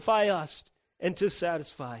justify us and to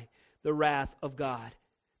satisfy the wrath of God.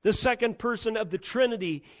 The second person of the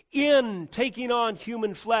Trinity, in taking on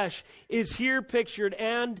human flesh, is here pictured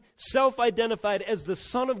and self-identified as the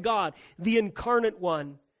Son of God, the incarnate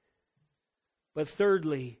one. But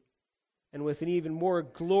thirdly, and with an even more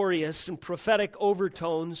glorious and prophetic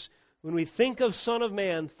overtones, when we think of Son of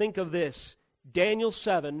Man, think of this. Daniel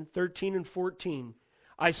 7:13 and 14.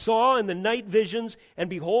 I saw in the night visions, and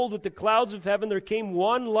behold, with the clouds of heaven there came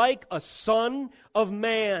one like a Son of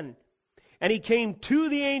Man. And he came to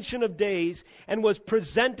the Ancient of Days and was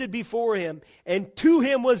presented before him. And to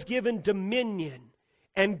him was given dominion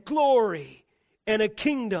and glory and a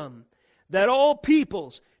kingdom that all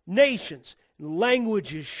peoples, nations, and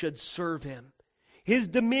languages should serve him. His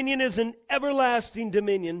dominion is an everlasting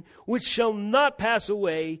dominion which shall not pass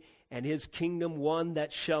away, and his kingdom one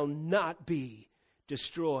that shall not be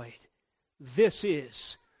destroyed. This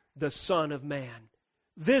is the Son of Man.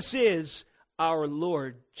 This is our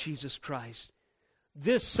Lord Jesus Christ.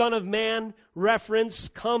 This Son of Man reference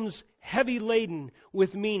comes heavy laden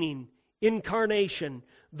with meaning, incarnation,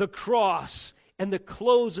 the cross, and the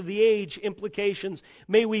close of the age implications.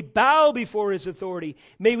 May we bow before his authority.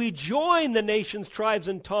 May we join the nations, tribes,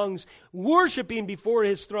 and tongues, worshiping before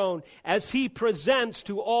his throne as he presents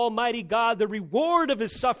to Almighty God the reward of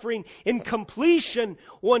his suffering in completion.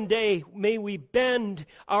 One day, may we bend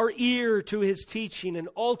our ear to his teaching, and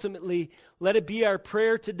ultimately, let it be our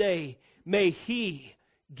prayer today, may he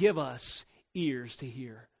give us ears to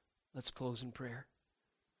hear. Let's close in prayer.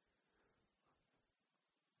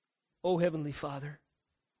 O Heavenly Father,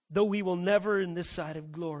 though we will never in this side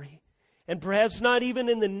of glory, and perhaps not even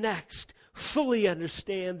in the next, fully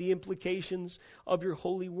understand the implications of your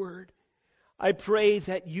holy word, I pray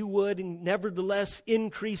that you would nevertheless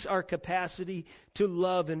increase our capacity to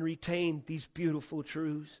love and retain these beautiful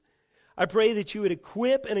truths. I pray that you would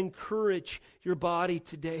equip and encourage your body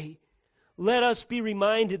today. Let us be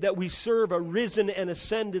reminded that we serve a risen and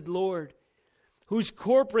ascended Lord, whose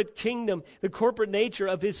corporate kingdom, the corporate nature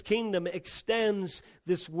of his kingdom extends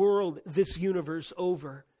this world, this universe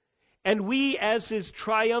over. And we, as his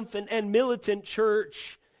triumphant and militant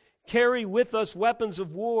church, carry with us weapons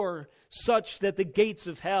of war such that the gates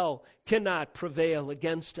of hell cannot prevail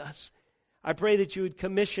against us. I pray that you would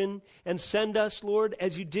commission and send us, Lord,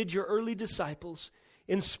 as you did your early disciples,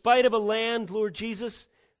 in spite of a land, Lord Jesus,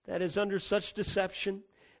 that is under such deception,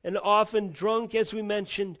 and often drunk, as we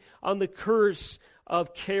mentioned, on the curse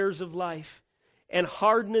of cares of life and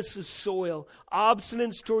hardness of soil,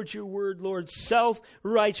 obstinance towards your word, Lord,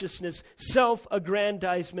 self-righteousness,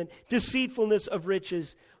 self-aggrandizement, deceitfulness of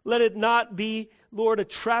riches. Let it not be, Lord, a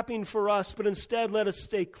trapping for us, but instead let us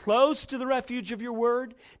stay close to the refuge of your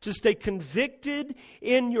word, to stay convicted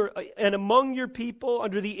in your and among your people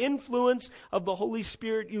under the influence of the Holy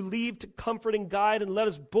Spirit you leave to comfort and guide, and let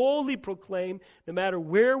us boldly proclaim, no matter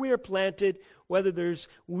where we are planted, whether there's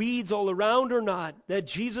weeds all around or not, that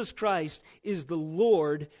Jesus Christ is the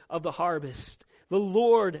Lord of the harvest, the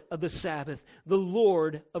Lord of the Sabbath, the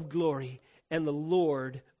Lord of glory. and the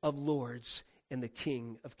Lord of lords and the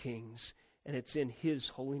King of kings. And it's in his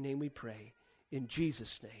holy name we pray. In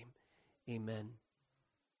Jesus' name, amen.